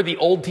can remember the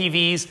old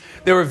TVs?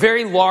 They were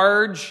very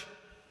large,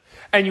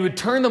 and you would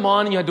turn them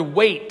on and you had to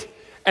wait,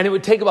 and it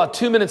would take about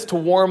 2 minutes to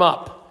warm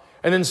up,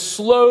 and then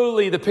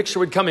slowly the picture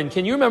would come in.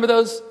 Can you remember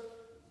those?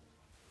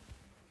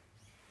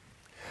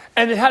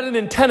 And it had an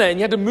antenna, and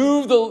you had to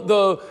move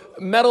the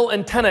metal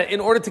antenna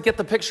in order to get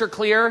the picture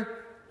clear.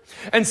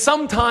 And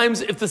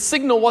sometimes, if the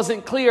signal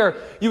wasn't clear,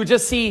 you would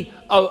just see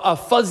a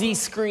fuzzy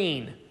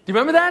screen. Do you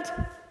remember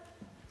that?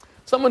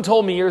 Someone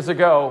told me years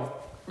ago,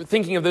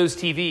 thinking of those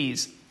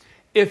TVs,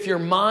 if your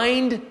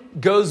mind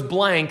goes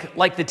blank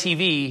like the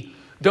TV,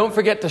 don't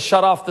forget to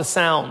shut off the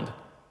sound.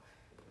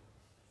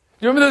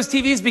 You remember those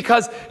TVs?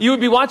 Because you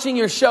would be watching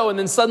your show and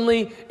then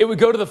suddenly it would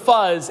go to the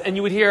fuzz and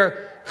you would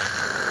hear,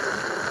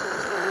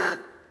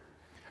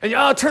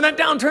 and turn that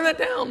down, turn that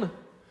down.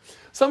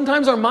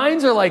 Sometimes our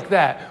minds are like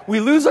that.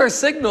 We lose our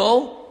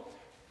signal,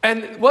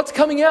 and what's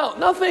coming out?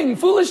 Nothing.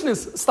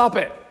 Foolishness. Stop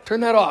it. Turn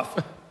that off.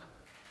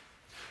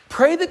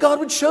 Pray that God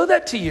would show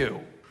that to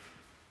you.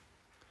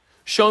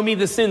 Show me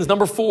the sins.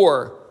 Number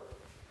 4.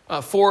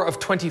 4 of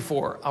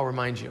 24, I'll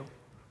remind you.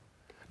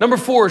 Number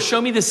 4,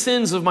 show me the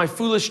sins of my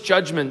foolish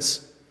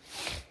judgments.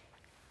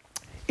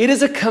 It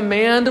is a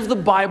command of the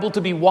Bible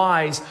to be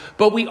wise,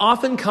 but we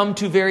often come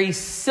to very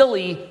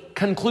silly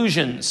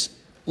conclusions,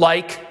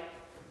 like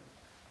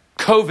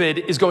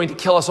COVID is going to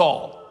kill us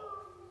all.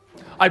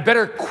 I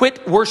better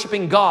quit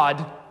worshiping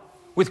God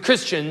with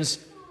Christians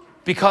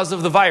because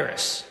of the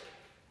virus.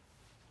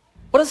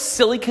 What a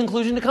silly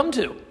conclusion to come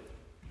to.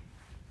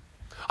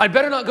 I'd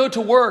better not go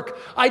to work.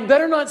 I'd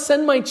better not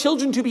send my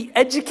children to be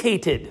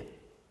educated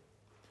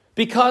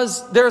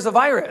because there's a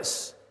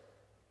virus.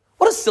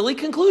 What a silly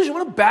conclusion.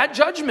 What a bad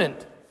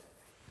judgment.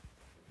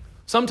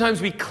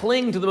 Sometimes we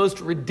cling to the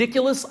most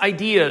ridiculous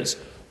ideas.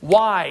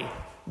 Why?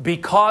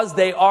 Because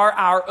they are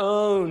our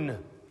own.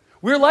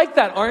 We're like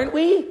that, aren't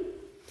we?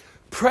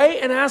 Pray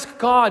and ask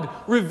God,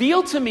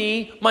 reveal to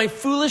me my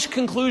foolish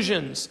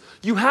conclusions.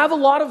 You have a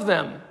lot of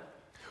them.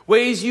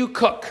 Ways you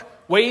cook,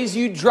 ways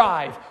you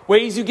drive,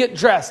 ways you get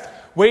dressed,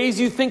 ways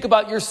you think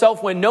about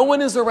yourself when no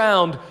one is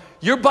around.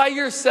 You're by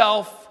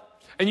yourself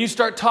and you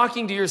start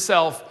talking to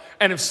yourself.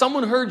 And if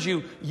someone heard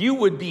you, you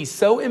would be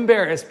so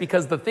embarrassed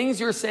because the things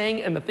you're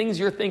saying and the things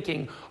you're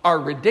thinking are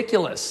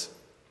ridiculous.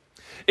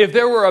 If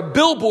there were a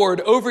billboard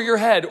over your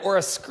head or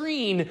a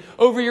screen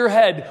over your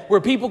head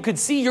where people could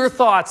see your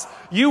thoughts,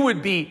 you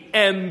would be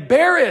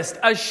embarrassed,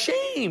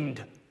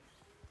 ashamed.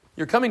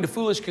 You're coming to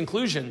foolish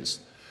conclusions.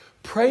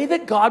 Pray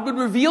that God would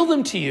reveal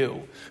them to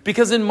you.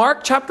 Because in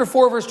Mark chapter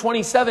 4, verse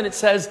 27, it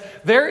says,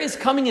 there is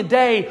coming a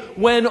day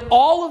when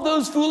all of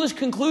those foolish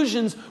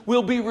conclusions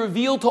will be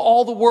revealed to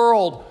all the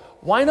world.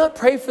 Why not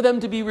pray for them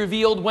to be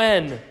revealed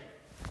when?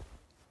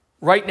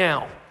 Right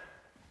now.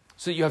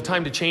 So that you have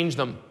time to change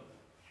them.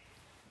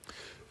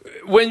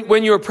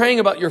 When you're praying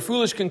about your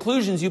foolish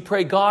conclusions, you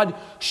pray, God,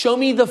 show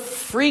me the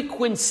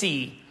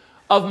frequency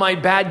of my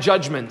bad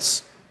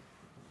judgments.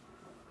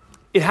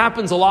 It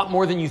happens a lot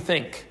more than you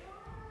think.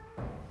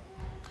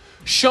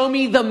 Show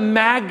me the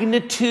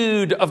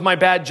magnitude of my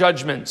bad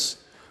judgments.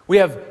 We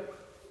have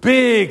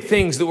big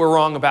things that we're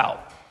wrong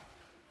about.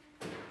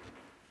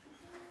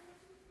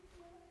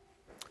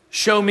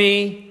 Show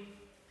me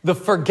the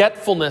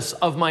forgetfulness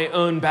of my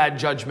own bad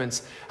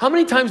judgments. How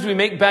many times do we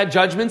make bad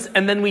judgments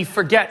and then we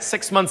forget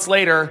 6 months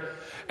later?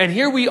 And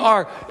here we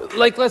are,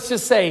 like, let's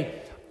just say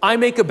I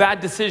make a bad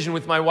decision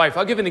with my wife.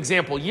 I'll give an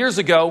example. Years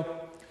ago,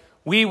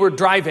 we were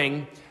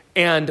driving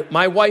and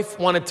my wife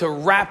wanted to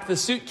wrap the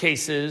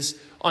suitcases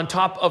on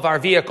top of our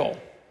vehicle.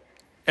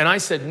 And I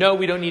said, no,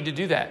 we don't need to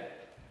do that.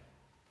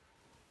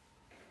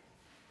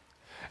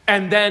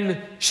 And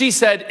then she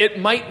said, it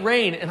might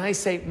rain. And I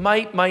say,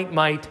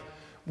 might.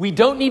 We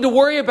don't need to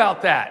worry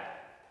about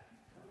that.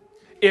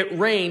 It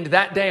rained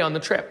that day on the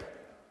trip.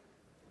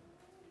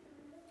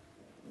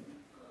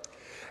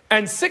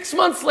 And 6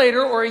 months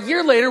later or a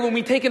year later, when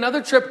we take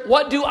another trip,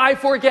 what do I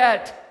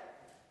forget?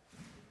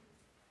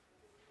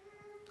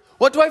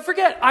 What do I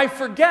forget? I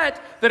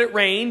forget that it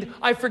rained.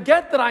 I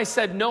forget that I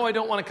said, no, I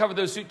don't want to cover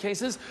those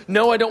suitcases.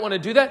 No, I don't want to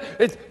do that.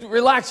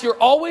 Relax, you're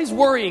always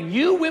worrying.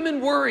 You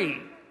women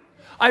worry.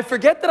 I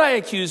forget that I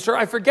accused her.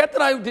 I forget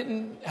that I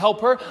didn't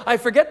help her. I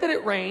forget that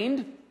it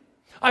rained.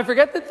 I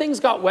forget that things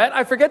got wet.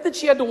 I forget that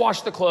she had to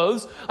wash the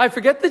clothes. I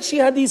forget that she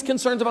had these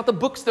concerns about the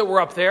books that were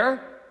up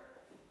there.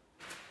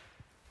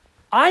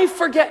 I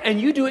forget, and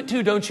you do it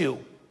too, don't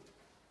you?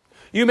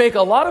 You make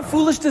a lot of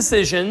foolish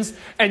decisions,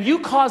 and you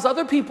cause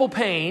other people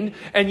pain,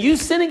 and you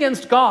sin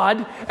against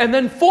God, and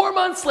then 4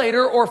 months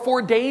later or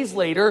 4 days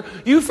later,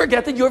 you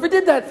forget that you ever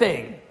did that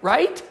thing,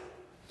 right?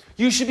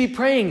 You should be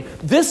praying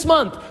this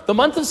month, the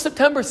month of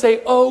September,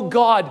 say, oh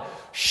God,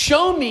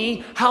 show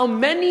me how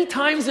many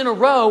times in a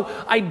row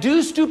I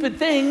do stupid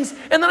things,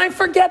 and then I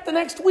forget the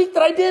next week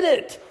that I did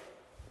it.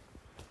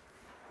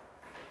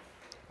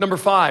 Number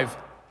 5,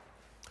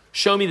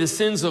 show me the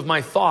sins of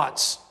my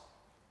thoughts.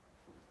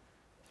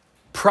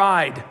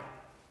 Pride,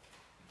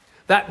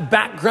 that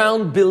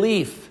background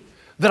belief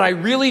that I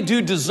really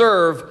do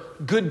deserve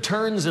good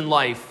turns in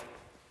life.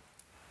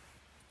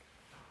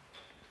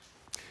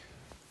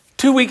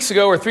 2 weeks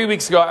ago or 3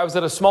 weeks ago, I was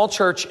at a small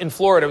church in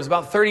Florida. It was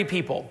about 30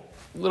 people,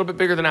 a little bit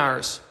bigger than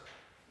ours.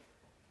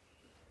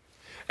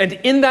 And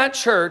in that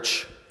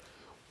church,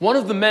 one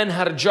of the men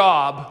had a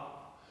job,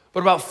 but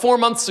about 4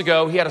 months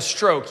ago, he had a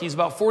stroke. He's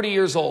about 40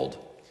 years old.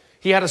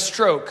 He had a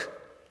stroke.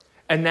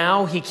 And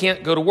now he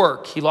can't go to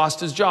work. He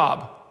lost his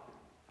job.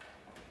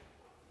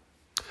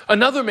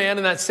 Another man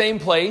in that same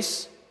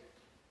place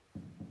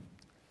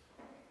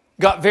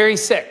got very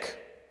sick,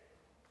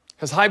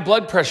 has high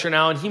blood pressure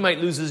now, and he might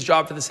lose his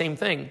job for the same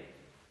thing.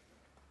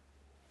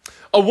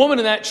 A woman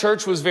in that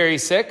church was very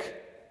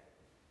sick.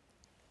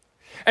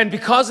 And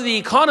because of the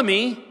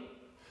economy,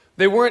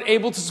 they weren't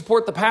able to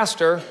support the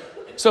pastor,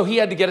 so he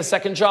had to get a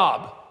second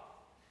job.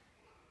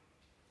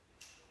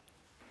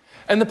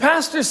 And the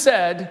pastor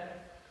said,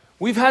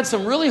 we've had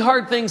some really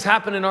hard things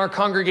happen in our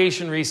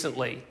congregation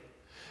recently.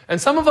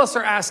 And some of us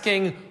are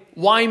asking,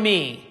 why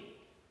me?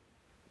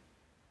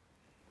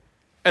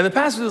 And the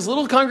pastor of this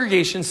little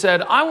congregation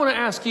said, I want to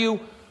ask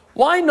you,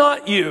 why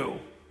not you?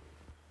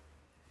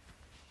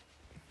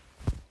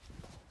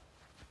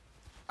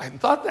 I hadn't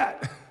thought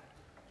that.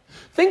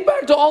 Think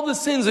back to all the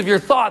sins of your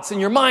thoughts and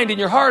your mind and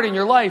your heart and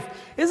your life.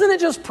 Isn't it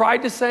just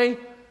pride to say,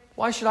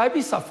 why should I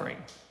be suffering?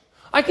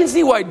 I can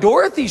see why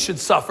Dorothy should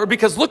suffer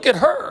because look at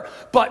her.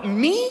 But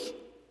me?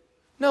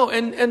 No,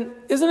 and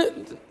isn't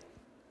it,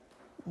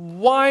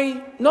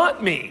 why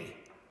not me?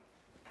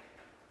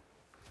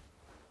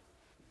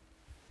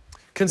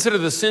 Consider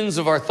the sins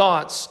of our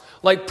thoughts,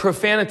 like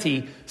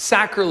profanity,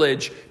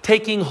 sacrilege,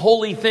 taking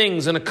holy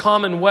things in a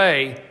common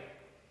way.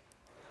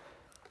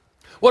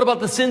 What about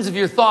the sins of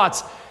your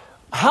thoughts?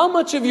 How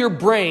much of your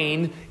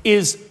brain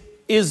is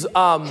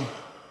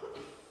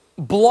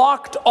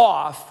blocked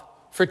off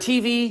for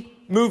TV,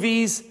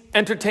 movies,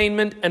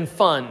 entertainment, and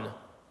fun?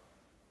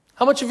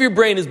 How much of your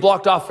brain is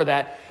blocked off for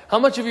that? How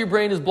much of your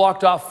brain is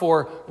blocked off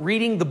for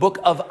reading the book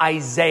of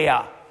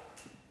Isaiah?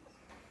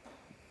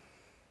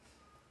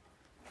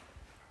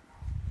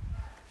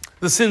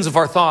 The sins of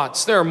our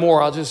thoughts. There are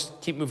more. I'll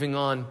just keep moving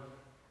on.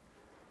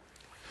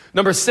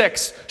 Number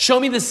 6, show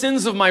me the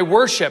sins of my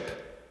worship.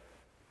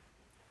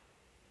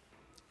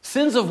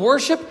 Sins of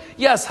worship?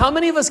 Yes. How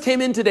many of us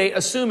came in today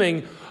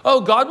assuming,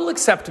 oh, God will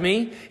accept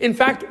me? In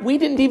fact, we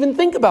didn't even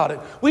think about it.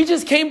 We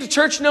just came to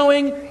church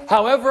knowing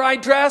however I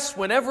dress,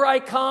 whenever I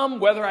come,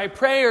 whether I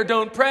pray or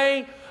don't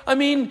pray. I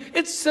mean,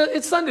 it's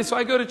Sunday, so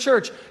I go to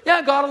church.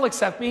 Yeah, God will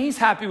accept me. He's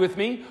happy with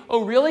me.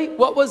 Oh, really?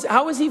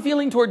 How was he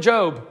feeling toward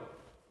Job?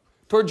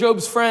 Toward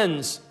Job's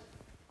friends?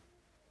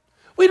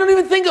 We don't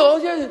even think,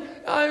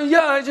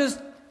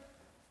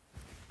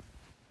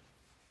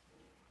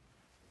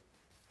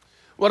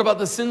 What about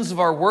the sins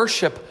of our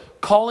worship?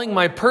 Calling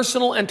my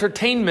personal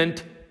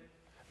entertainment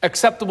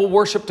acceptable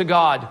worship to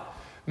God.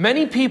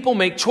 Many people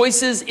make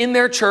choices in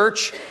their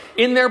church,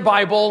 in their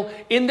Bible,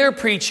 in their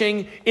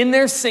preaching, in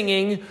their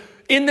singing,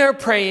 in their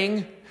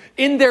praying,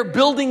 in their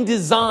building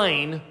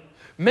design.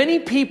 Many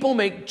people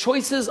make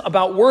choices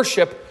about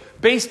worship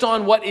based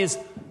on what is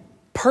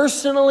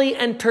personally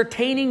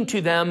entertaining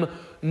to them,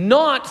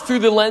 not through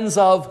the lens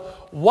of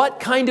what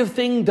kind of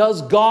thing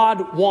does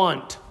God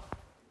want.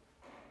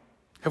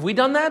 Have we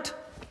done that?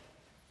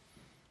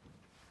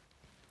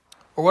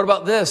 Or what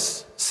about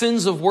this?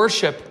 Sins of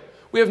worship.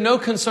 We have no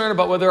concern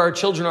about whether our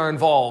children are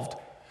involved.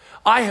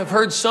 I have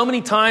heard so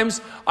many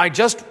times, I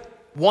just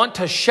want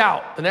to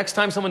shout the next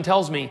time someone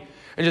tells me,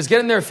 and just get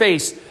in their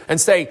face and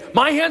say,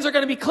 my hands are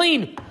going to be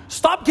clean.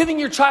 Stop giving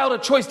your child a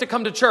choice to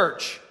come to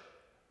church.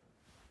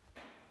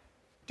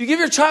 Do you give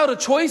your child a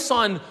choice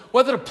on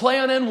whether to play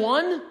on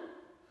N1?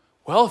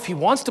 Well, if he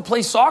wants to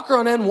play soccer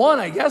on N1,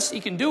 I guess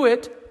he can do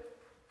it.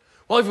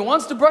 Well, if he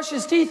wants to brush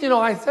his teeth,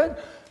 I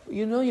said,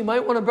 you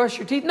might want to brush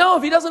your teeth. No,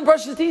 if he doesn't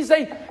brush his teeth,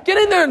 say, get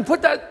in there and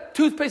put that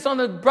toothpaste on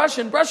the brush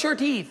and brush your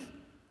teeth.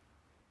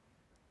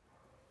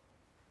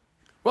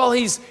 Well,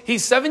 he's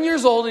 7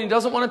 years old and he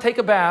doesn't want to take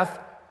a bath.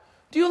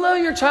 Do you allow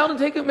your child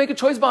to make a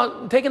choice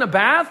about taking a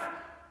bath?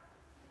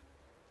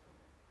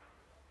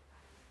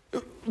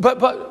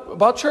 But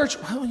about church,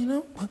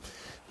 well,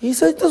 he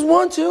said he doesn't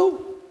want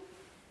to.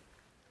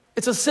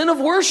 It's a sin of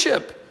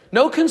worship.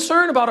 No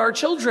concern about our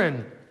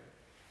children.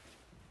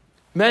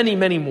 Many,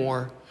 many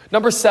more.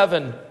 Number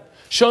 7,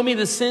 show me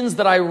the sins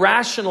that I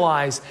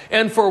rationalize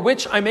and for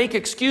which I make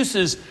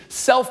excuses.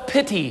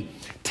 Self-pity,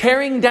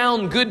 tearing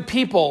down good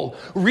people,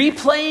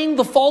 replaying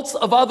the faults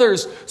of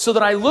others so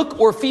that I look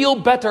or feel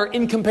better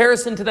in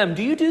comparison to them.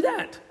 Do you do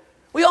that?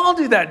 We all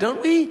do that,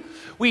 don't we?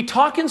 We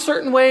talk in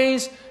certain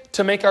ways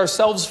to make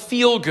ourselves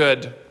feel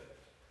good.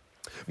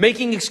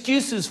 Making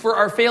excuses for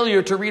our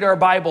failure to read our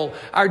Bible,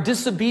 our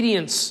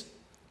disobedience,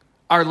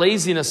 our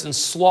laziness and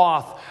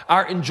sloth,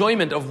 our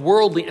enjoyment of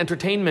worldly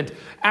entertainment.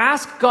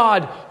 Ask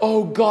God,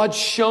 oh God,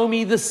 show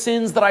me the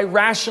sins that I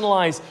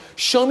rationalize.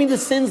 Show me the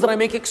sins that I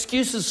make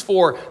excuses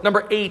for.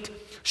 Number 8,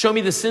 show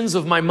me the sins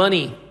of my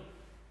money.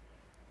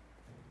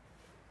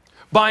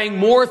 Buying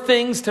more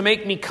things to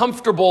make me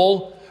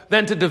comfortable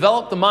than to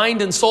develop the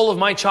mind and soul of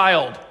my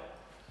child.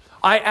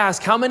 I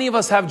ask, how many of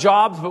us have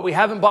jobs, but we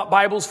haven't bought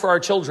Bibles for our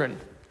children?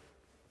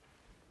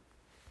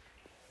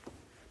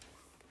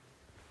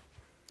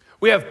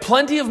 We have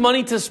plenty of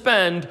money to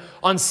spend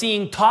on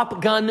seeing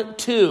Top Gun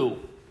 2,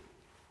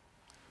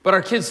 but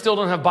our kids still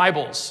don't have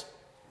Bibles.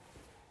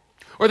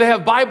 Or they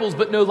have Bibles,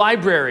 but no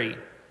library.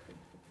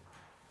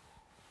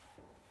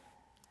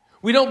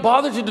 We don't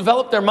bother to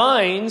develop their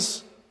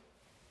minds.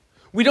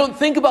 We don't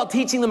think about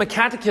teaching them a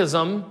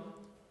catechism,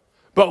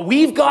 but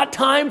we've got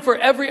time for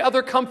every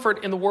other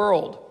comfort in the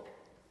world.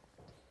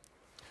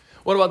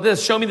 What about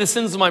this? Show me the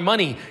sins of my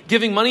money.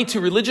 Giving money to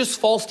religious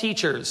false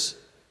teachers.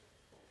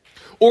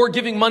 Or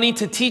giving money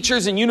to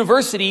teachers in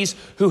universities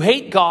who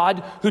hate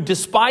God, who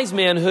despise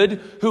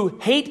manhood, who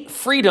hate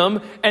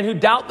freedom, and who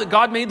doubt that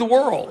God made the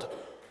world.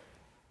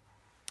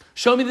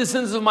 Show me the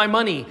sins of my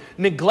money,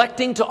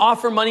 neglecting to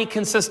offer money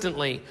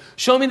consistently.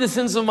 Show me the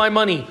sins of my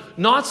money,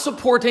 not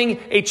supporting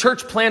a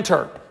church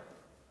planter.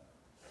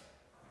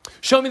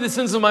 Show me the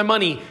sins of my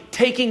money,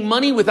 taking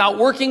money without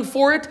working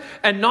for it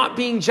and not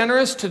being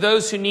generous to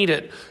those who need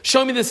it.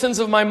 Show me the sins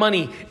of my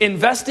money,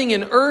 investing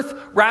in earth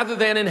rather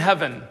than in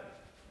heaven.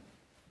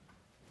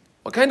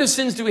 What kind of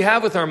sins do we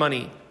have with our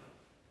money?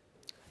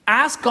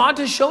 Ask God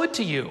to show it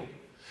to you.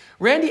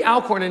 Randy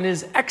Alcorn, in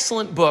his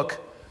excellent book,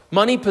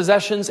 Money,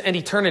 Possessions, and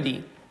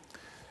Eternity,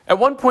 at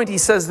one point he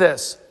says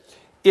this: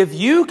 if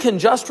you can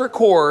just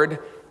record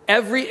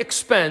every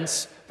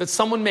expense that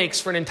someone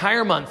makes for an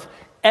entire month,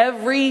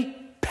 every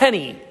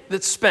penny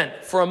that's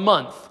spent for a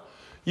month,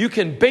 you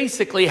can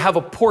basically have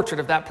a portrait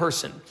of that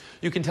person.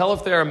 You can tell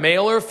if they're a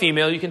male or a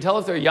female. You can tell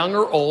if they're young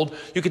or old.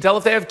 You can tell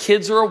if they have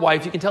kids or a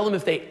wife. You can tell them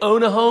if they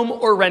own a home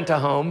or rent a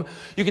home.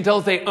 You can tell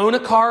if they own a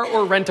car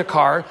or rent a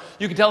car.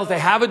 You can tell if they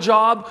have a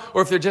job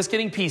or if they're just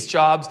getting piece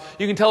jobs.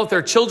 You can tell if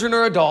they're children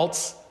or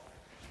adults.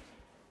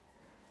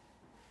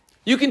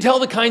 You can tell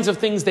the kinds of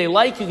things they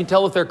like. You can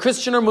tell if they're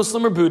Christian or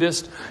Muslim or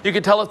Buddhist. You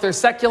can tell if they're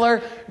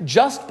secular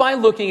just by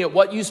looking at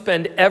what you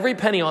spend every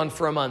penny on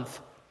for a month.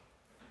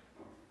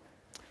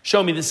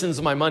 Show me the sins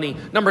of my money.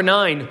 Number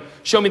 9,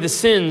 show me the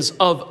sins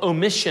of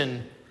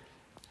omission.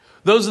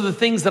 Those are the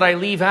things that I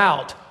leave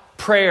out.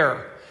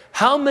 Prayer.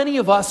 How many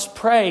of us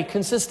pray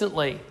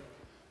consistently?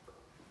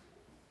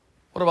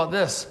 What about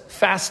this?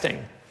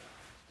 Fasting.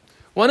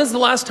 When is the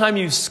last time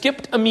you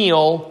skipped a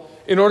meal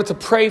in order to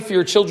pray for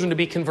your children to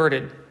be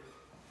converted?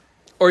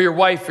 Or your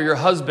wife or your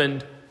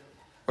husband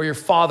or your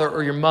father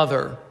or your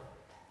mother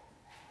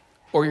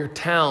or your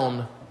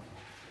town?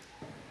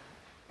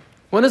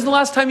 When is the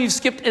last time you've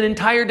skipped an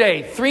entire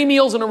day, 3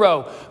 meals in a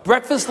row,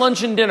 breakfast,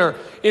 lunch, and dinner,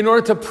 in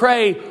order to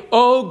pray,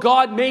 oh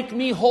God, make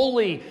me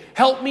holy.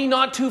 Help me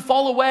not to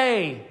fall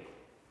away.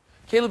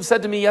 Caleb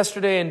said to me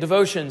yesterday in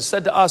devotions,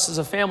 said to us as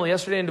a family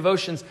yesterday in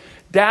devotions,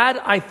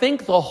 Dad, I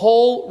think the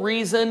whole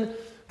reason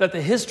that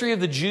the history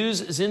of the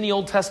Jews is in the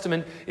Old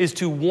Testament is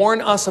to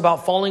warn us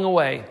about falling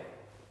away.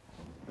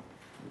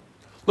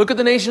 Look at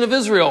the nation of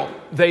Israel.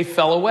 They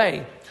fell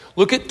away.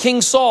 Look at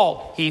King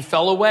Saul. He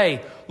fell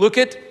away. Look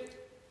at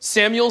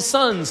Samuel's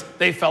sons,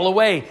 they fell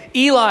away.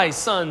 Eli's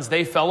sons,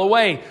 they fell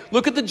away.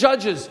 Look at the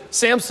judges.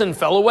 Samson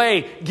fell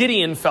away.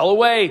 Gideon fell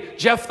away.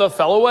 Jephthah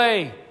fell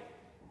away.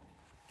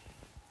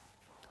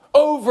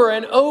 Over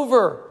and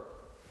over.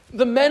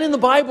 The men in the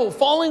Bible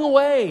falling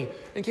away.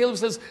 And Caleb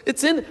says,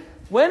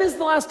 when is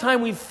the last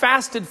time we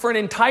fasted for an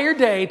entire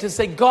day to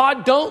say,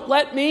 God, don't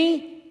let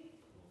me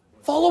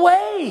fall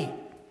away?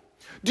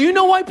 Do you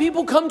know why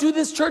people come to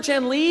this church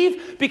and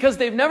leave? Because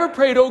they've never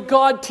prayed, oh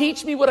God,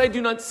 teach me what I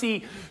do not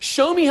see.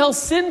 Show me how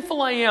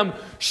sinful I am.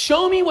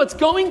 Show me what's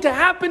going to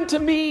happen to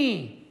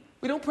me.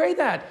 We don't pray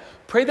that.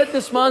 Pray that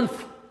this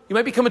month. You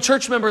might become a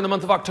church member in the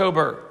month of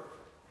October.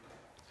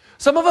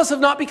 Some of us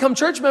have not become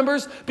church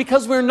members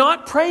because we're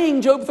not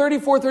praying Job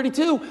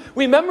 34:32.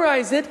 We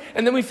memorize it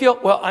and then we feel,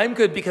 well, I'm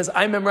good because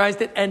I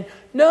memorized it and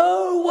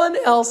no one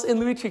else in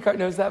Louis Tricart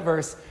knows that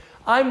verse.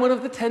 I'm one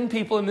of the 10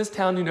 people in this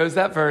town who knows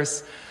that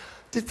verse.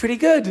 Did pretty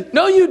good.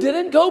 No, you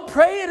didn't. Go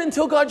pray it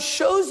until God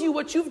shows you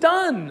what you've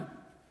done.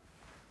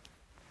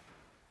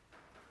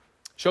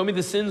 Show me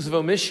the sins of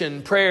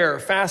omission, prayer,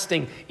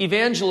 fasting,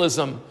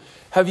 evangelism.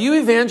 Have you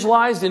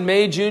evangelized in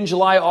May, June,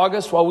 July,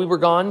 August while we were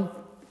gone?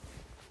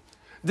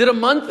 Did a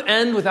month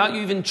end without you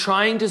even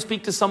trying to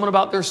speak to someone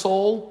about their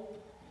soul?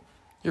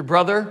 Your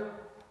brother?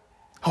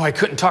 Oh, I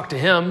couldn't talk to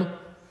him.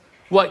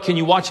 What, can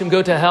you watch him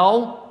go to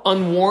hell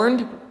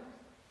unwarned?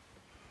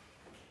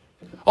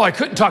 Oh, I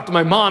couldn't talk to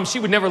my mom. She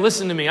would never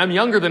listen to me. I'm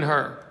younger than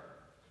her.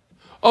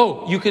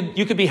 Oh, you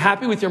could be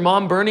happy with your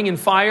mom burning in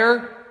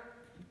fire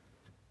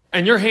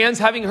and your hands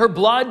having her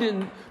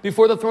blood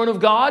before the throne of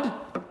God?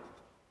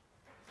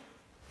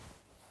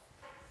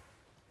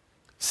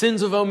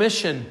 Sins of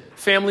omission,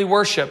 family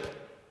worship.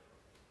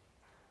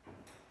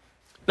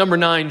 Number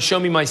 9, show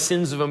me my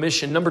sins of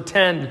omission. Number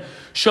 10,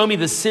 show me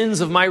the sins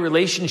of my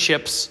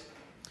relationships.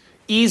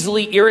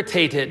 Easily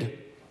irritated,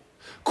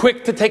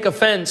 quick to take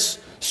offense,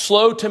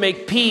 slow to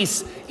make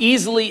peace,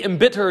 easily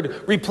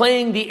embittered,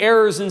 replaying the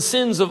errors and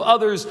sins of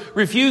others,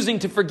 refusing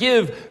to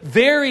forgive,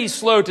 very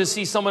slow to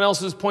see someone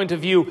else's point of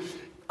view,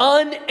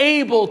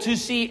 unable to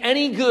see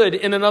any good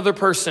in another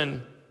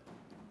person,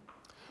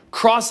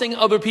 crossing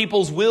other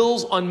people's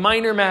wills on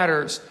minor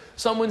matters.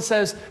 Someone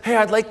says, hey,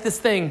 I'd like this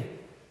thing.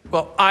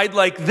 Well, I'd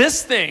like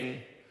this thing.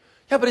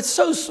 Yeah, but it's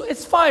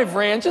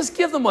 $5,000. Just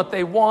give them what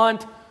they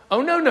want.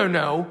 Oh,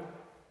 no.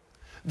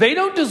 They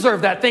don't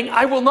deserve that thing.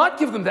 I will not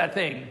give them that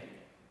thing.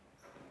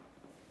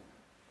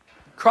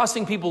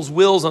 Crossing people's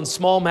wills on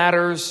small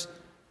matters,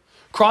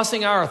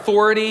 crossing our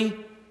authority.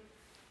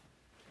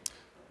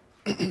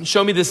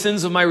 Show me the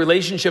sins of my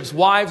relationships.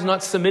 Wives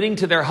not submitting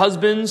to their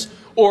husbands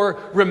or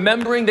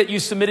remembering that you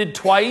submitted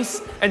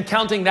twice and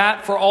counting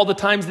that for all the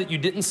times that you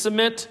didn't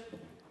submit.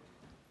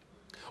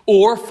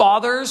 Or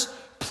fathers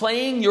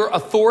playing your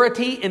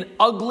authority in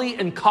ugly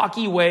and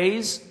cocky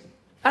ways.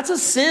 That's a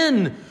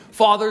sin,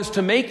 fathers,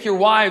 to lead your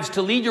wives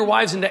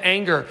into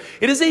anger.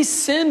 It is a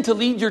sin to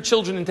lead your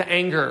children into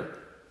anger.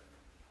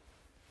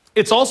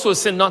 It's also a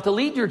sin not to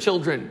lead your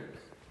children.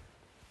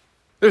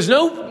 There's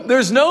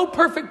no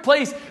perfect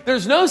place.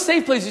 There's no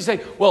safe place. You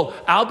say, well,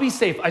 I'll be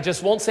safe. I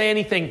just won't say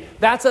anything.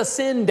 That's a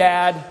sin,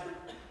 Dad.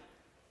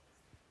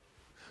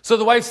 So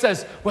the wife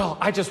says, well,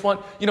 I just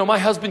want, my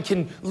husband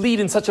can lead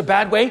in such a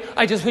bad way.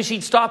 I just wish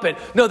he'd stop it.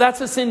 No, that's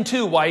a sin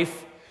too,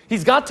 wife.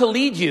 He's got to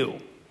lead you.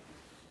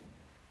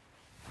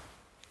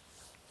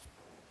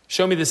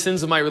 Show me the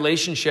sins of my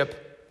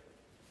relationship.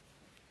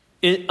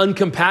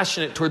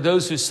 Uncompassionate toward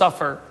those who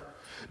suffer.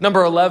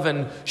 Number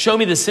 11, show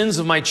me the sins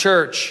of my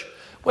church.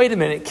 Wait a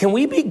minute. Can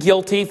we be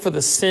guilty for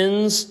the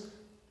sins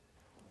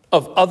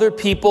of other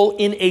people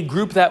in a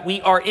group that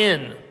we are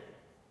in?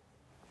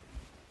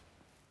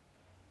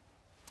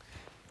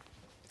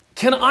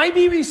 Can I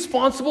be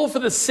responsible for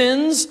the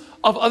sins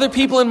of other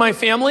people in my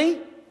family?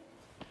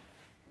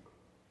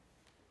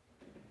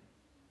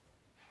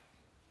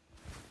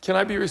 Can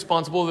I be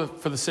responsible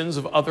for the sins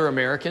of other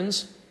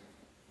Americans?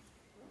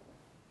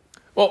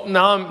 Well,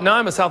 now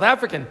I'm a South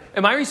African.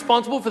 Am I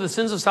responsible for the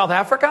sins of South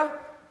Africa?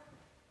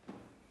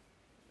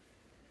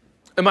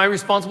 Am I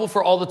responsible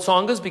for all the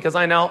Tsongas because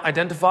I now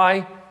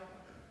identify?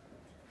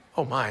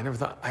 Oh my, I never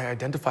thought I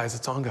identify as a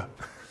Tsonga.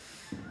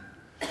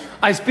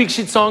 I speak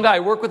Xitsonga. I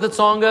work with the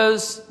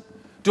Tsongas.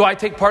 Do I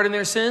take part in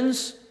their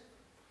sins?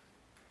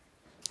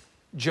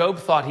 Job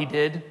thought he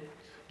did.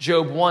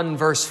 Job 1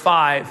 verse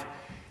 5.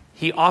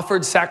 He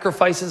offered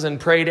sacrifices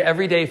and prayed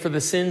every day for the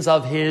sins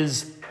of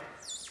his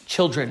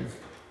children.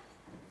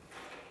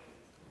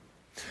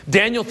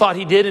 Daniel thought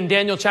he did in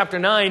Daniel chapter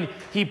 9.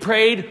 He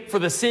prayed for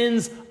the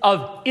sins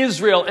of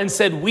Israel and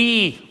said,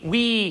 we.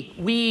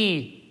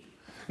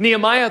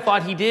 Nehemiah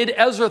thought he did.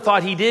 Ezra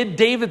thought he did.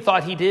 David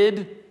thought he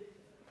did.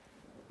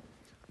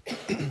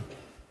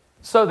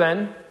 So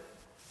then,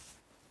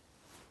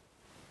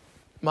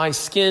 my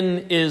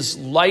skin is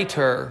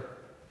lighter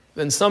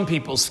than some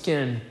people's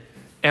skin.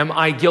 Am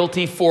I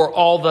guilty for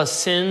all the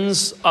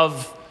sins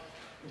of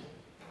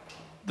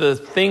the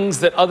things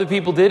that other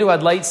people did who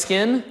had light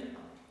skin?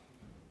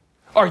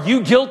 Are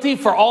you guilty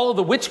for all of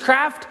the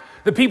witchcraft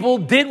that people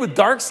did with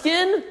dark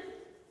skin?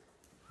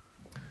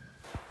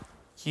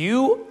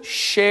 You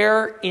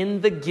share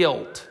in the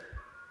guilt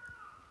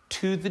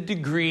to the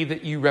degree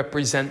that you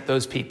represent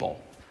those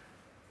people.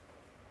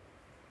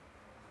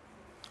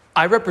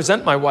 I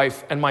represent my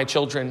wife and my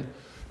children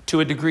to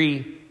a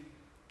degree.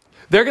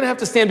 They're going to have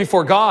to stand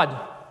before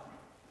God.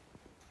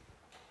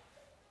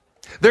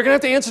 They're going to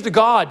have to answer to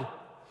God.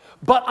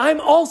 But I'm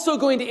also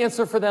going to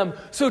answer for them.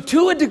 So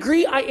to a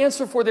degree, I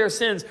answer for their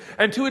sins.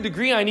 And to a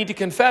degree, I need to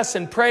confess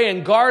and pray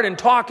and guard and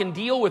talk and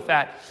deal with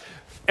that.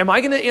 Am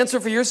I going to answer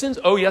for your sins?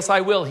 Oh, yes,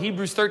 I will.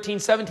 Hebrews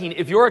 13:17.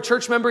 If you're a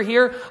church member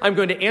here, I'm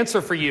going to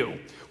answer for you,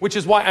 which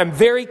is why I'm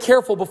very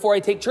careful before I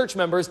take church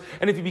members.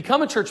 And if you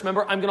become a church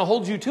member, I'm going to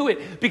hold you to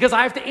it because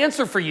I have to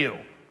answer for you.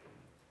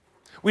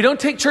 We don't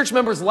take church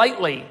members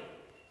lightly.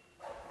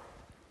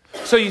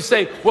 So you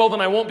say, well, then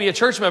I won't be a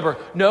church member.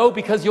 No,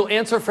 because you'll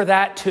answer for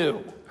that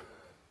too.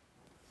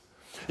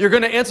 You're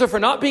going to answer for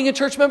not being a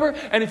church member.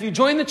 And if you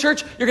join the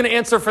church, you're going to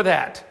answer for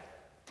that.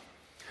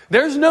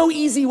 There's no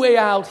easy way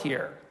out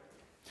here.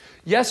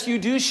 Yes, you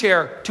do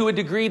share to a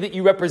degree that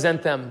you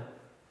represent them.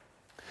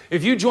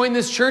 If you join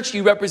this church,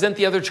 you represent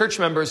the other church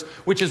members,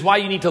 which is why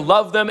you need to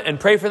love them and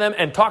pray for them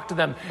and talk to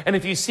them. And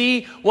if you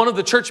see one of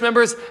the church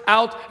members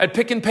out at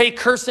Pick and Pay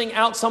cursing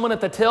out someone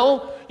at the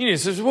till, you need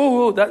to say,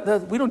 whoa,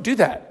 we don't do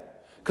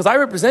that because I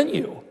represent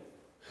you.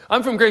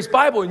 I'm from Grace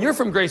Bible and you're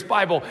from Grace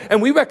Bible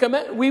and we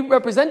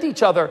represent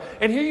each other.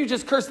 And here you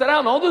just curse that out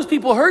and all those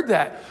people heard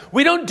that.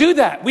 We don't do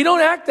that. We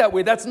don't act that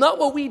way. That's not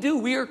what we do.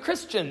 We are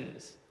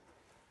Christians.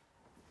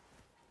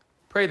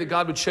 Pray that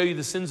God would show you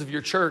the sins of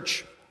your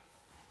church.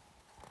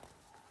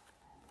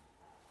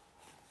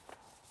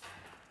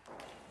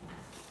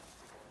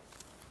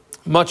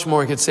 Much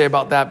more I could say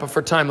about that, but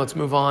for time, let's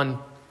move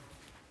on.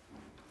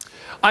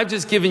 I've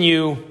just given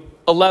you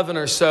 11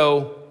 or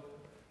so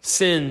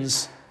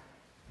sins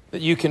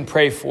that you can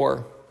pray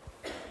for.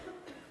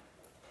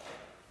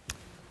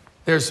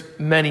 There's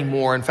many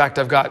more. In fact,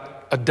 I've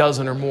got a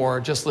dozen or more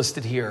just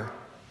listed here.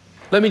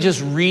 Let me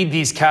just read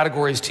these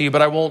categories to you,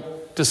 but I won't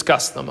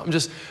discuss them.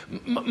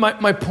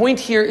 My point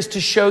here is to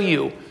show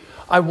you,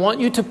 I want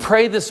you to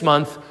pray this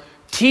month,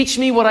 teach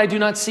me what I do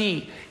not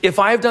see. If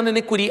I have done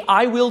iniquity,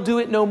 I will do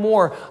it no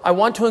more. I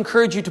want to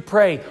encourage you to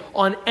pray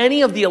on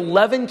any of the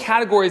 11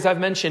 categories I've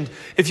mentioned.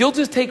 If you'll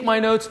just take my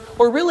notes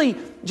or really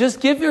just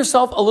give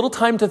yourself a little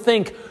time to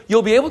think,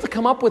 you'll be able to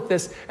come up with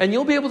this and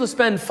you'll be able to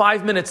spend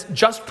 5 minutes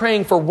just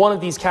praying for one of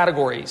these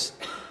categories.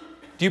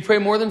 Do you pray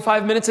more than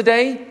 5 minutes a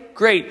day?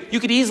 Great. You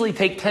could easily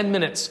take 10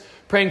 minutes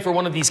praying for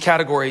one of these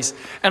categories.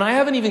 And I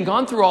haven't even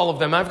gone through all of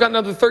them. I've got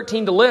another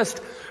 13 to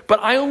list, but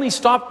I only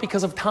stopped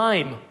because of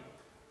time.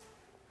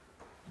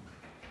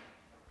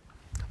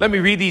 Let me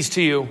read these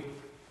to you.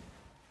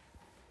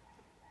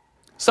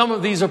 Some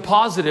of these are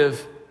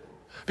positive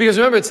because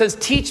remember it says,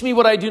 teach me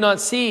what I do not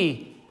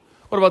see.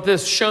 What about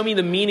this? Show me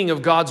the meaning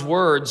of God's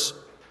words.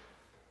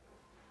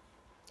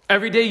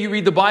 Every day you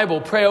read the Bible,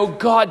 pray, oh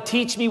God,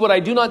 teach me what I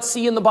do not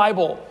see in the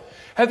Bible.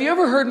 Have you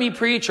ever heard me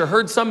preach or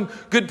heard some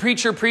good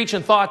preacher preach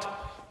and thought,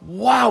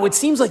 wow, it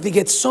seems like they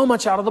get so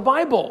much out of the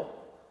Bible?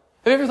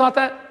 Have you ever thought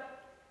that?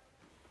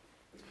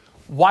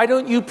 Why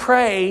don't you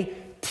pray,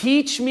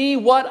 teach me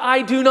what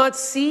I do not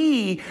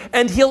see?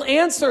 And he'll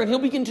answer and he'll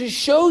begin to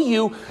show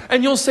you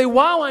and you'll say,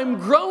 wow, I'm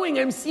growing.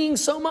 I'm seeing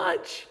so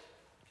much.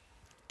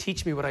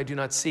 Teach me what I do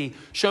not see.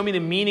 Show me the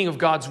meaning of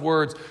God's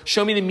words.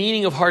 Show me the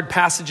meaning of hard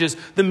passages,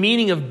 the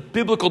meaning of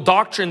biblical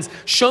doctrines.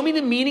 Show me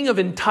the meaning of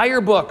entire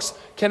books.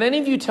 Can any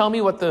of you tell me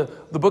what the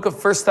book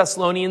of 1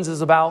 Thessalonians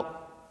is about?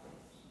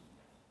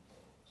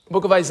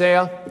 Book of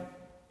Isaiah?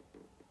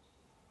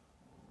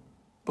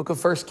 Book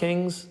of 1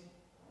 Kings?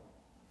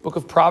 Book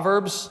of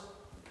Proverbs?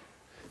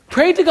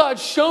 Pray to God,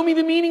 show me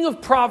the meaning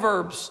of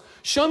Proverbs.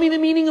 Show me the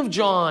meaning of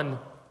John.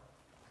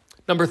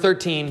 Number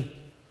 13.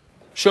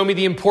 Show me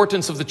the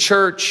importance of the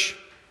church.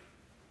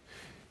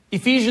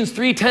 Ephesians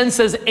 3:10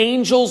 says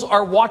angels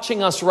are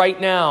watching us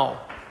right now.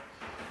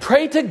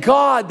 Pray to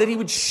God that he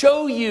would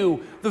show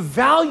you the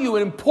value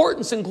and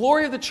importance and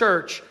glory of the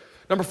church.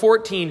 Number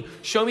 14,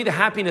 show me the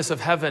happiness of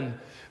heaven.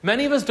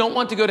 Many of us don't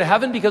want to go to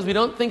heaven because we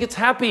don't think it's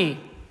happy.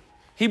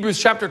 Hebrews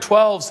chapter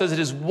 12 says it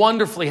is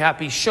wonderfully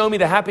happy. Show me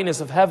the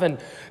happiness of heaven.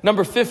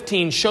 Number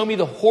 15, show me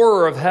the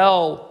horror of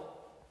hell.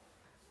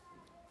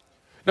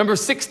 Number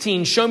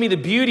 16, show me the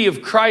beauty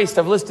of Christ.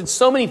 I've listed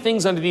so many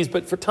things under these,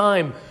 but for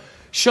time,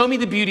 show me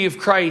the beauty of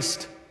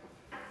Christ.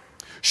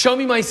 Show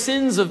me my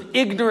sins of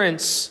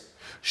ignorance.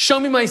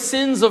 Show me my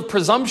sins of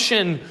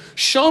presumption.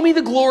 Show me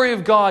the glory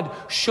of God.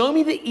 Show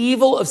me the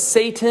evil of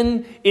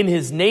Satan in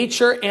his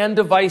nature and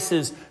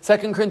devices.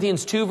 2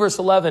 Corinthians 2 verse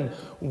 11.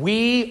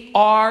 We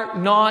are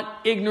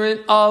not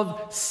ignorant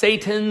of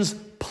Satan's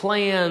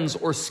plans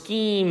or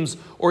schemes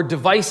or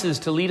devices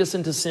to lead us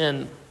into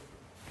sin.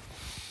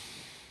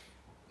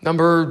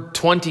 Number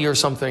 20 or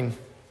something.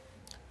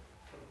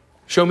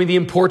 Show me the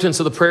importance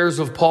of the prayers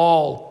of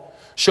Paul.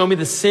 Show me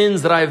the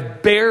sins that I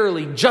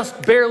have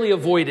just barely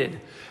avoided.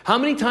 How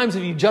many times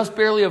have you just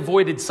barely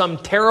avoided some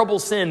terrible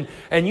sin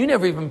and you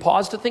never even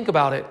paused to think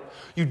about it?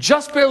 You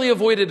just barely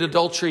avoided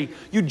adultery.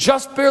 You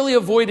just barely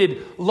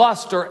avoided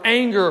lust or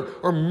anger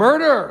or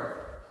murder.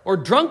 or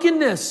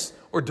drunkenness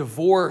or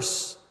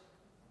divorce.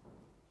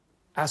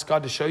 Ask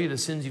God to show you the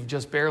sins you've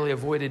just barely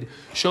avoided.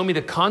 Show me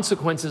the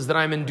consequences that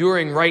I'm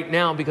enduring right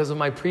now because of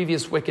my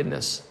previous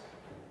wickedness.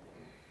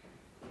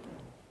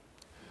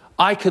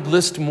 I could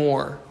list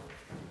more.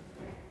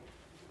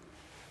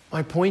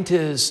 My point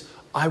is,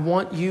 I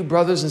want you,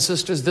 brothers and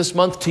sisters, this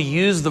month to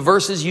use the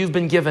verses you've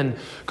been given.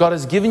 God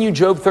has given you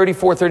Job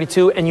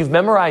 34:32, and you've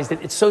memorized it.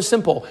 It's so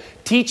simple.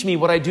 Teach me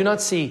what I do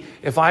not see.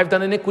 If I've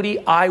done iniquity,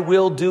 I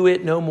will do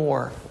it no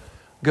more.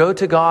 Go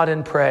to God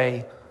and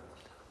pray.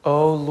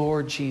 Oh,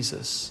 Lord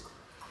Jesus,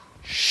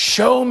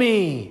 show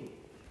me.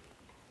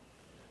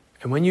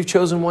 And when you've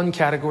chosen one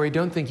category,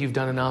 don't think you've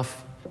done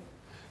enough,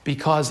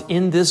 because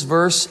in this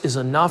verse is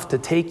enough to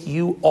take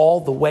you all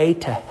the way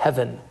to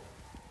heaven.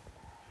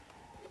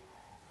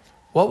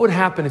 What would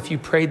happen if you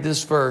prayed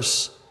this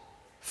verse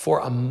for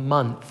a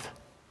month?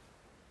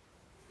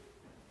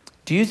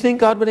 Do you think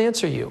God would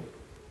answer you?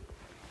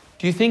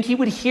 Do you think he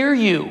would hear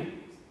you?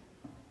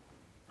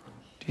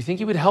 Do you think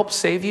he would help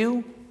save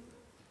you?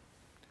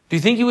 Do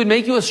you think he would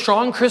make you a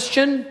strong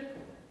Christian?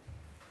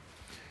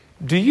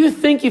 Do you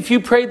think if you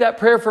prayed that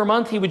prayer for a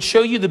month, he would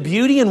show you the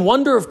beauty and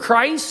wonder of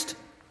Christ?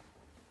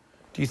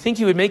 Do you think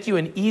he would make you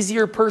an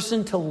easier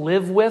person to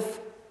live with?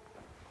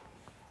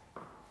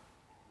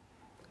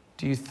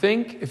 Do you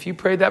think if you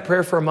prayed that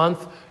prayer for a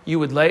month, you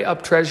would lay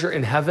up treasure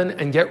in heaven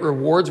and get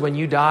rewards when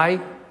you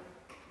die?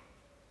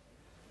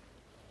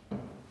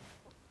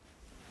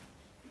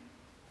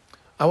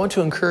 I want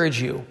to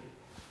encourage you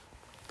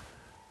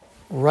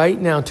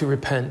right now to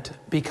repent,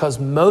 because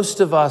most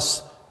of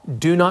us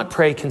do not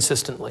pray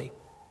consistently.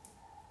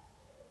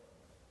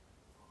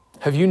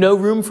 Have you no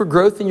room for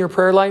growth in your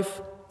prayer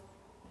life?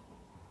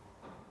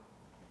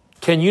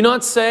 Can you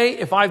not say,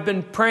 if I've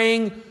been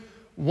praying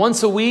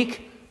once a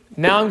week,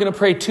 now I'm going to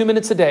pray 2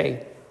 minutes a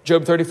day,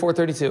 Job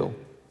 34:32.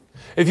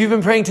 If you've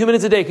been praying 2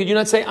 minutes a day, could you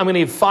not say, I'm going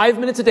to give 5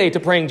 minutes a day to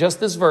praying just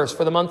this verse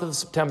for the month of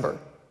September?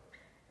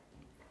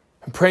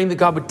 I'm praying that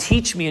God would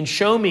teach me and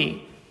show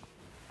me.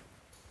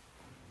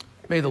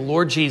 May the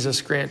Lord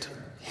Jesus grant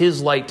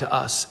his light to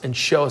us and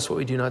show us what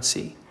we do not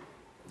see.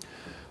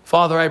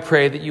 Father, I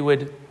pray that you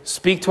would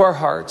speak to our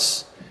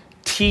hearts,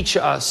 teach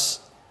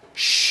us,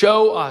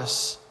 show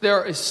us.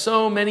 There are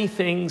so many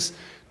things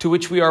to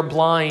which we are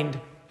blind.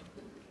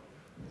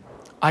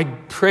 I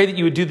pray that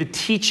you would do the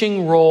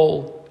teaching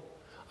role.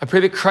 I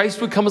pray that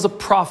Christ would come as a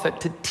prophet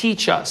to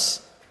teach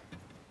us.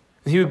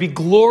 He would be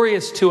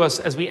glorious to us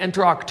as we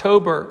enter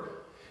October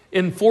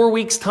in 4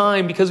 weeks'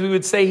 time, because we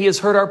would say he has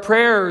heard our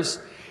prayers.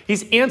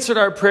 He's answered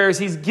our prayers.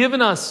 He's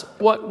given us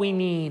what we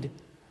need.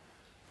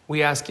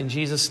 We ask in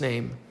Jesus'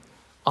 name.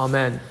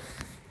 Amen.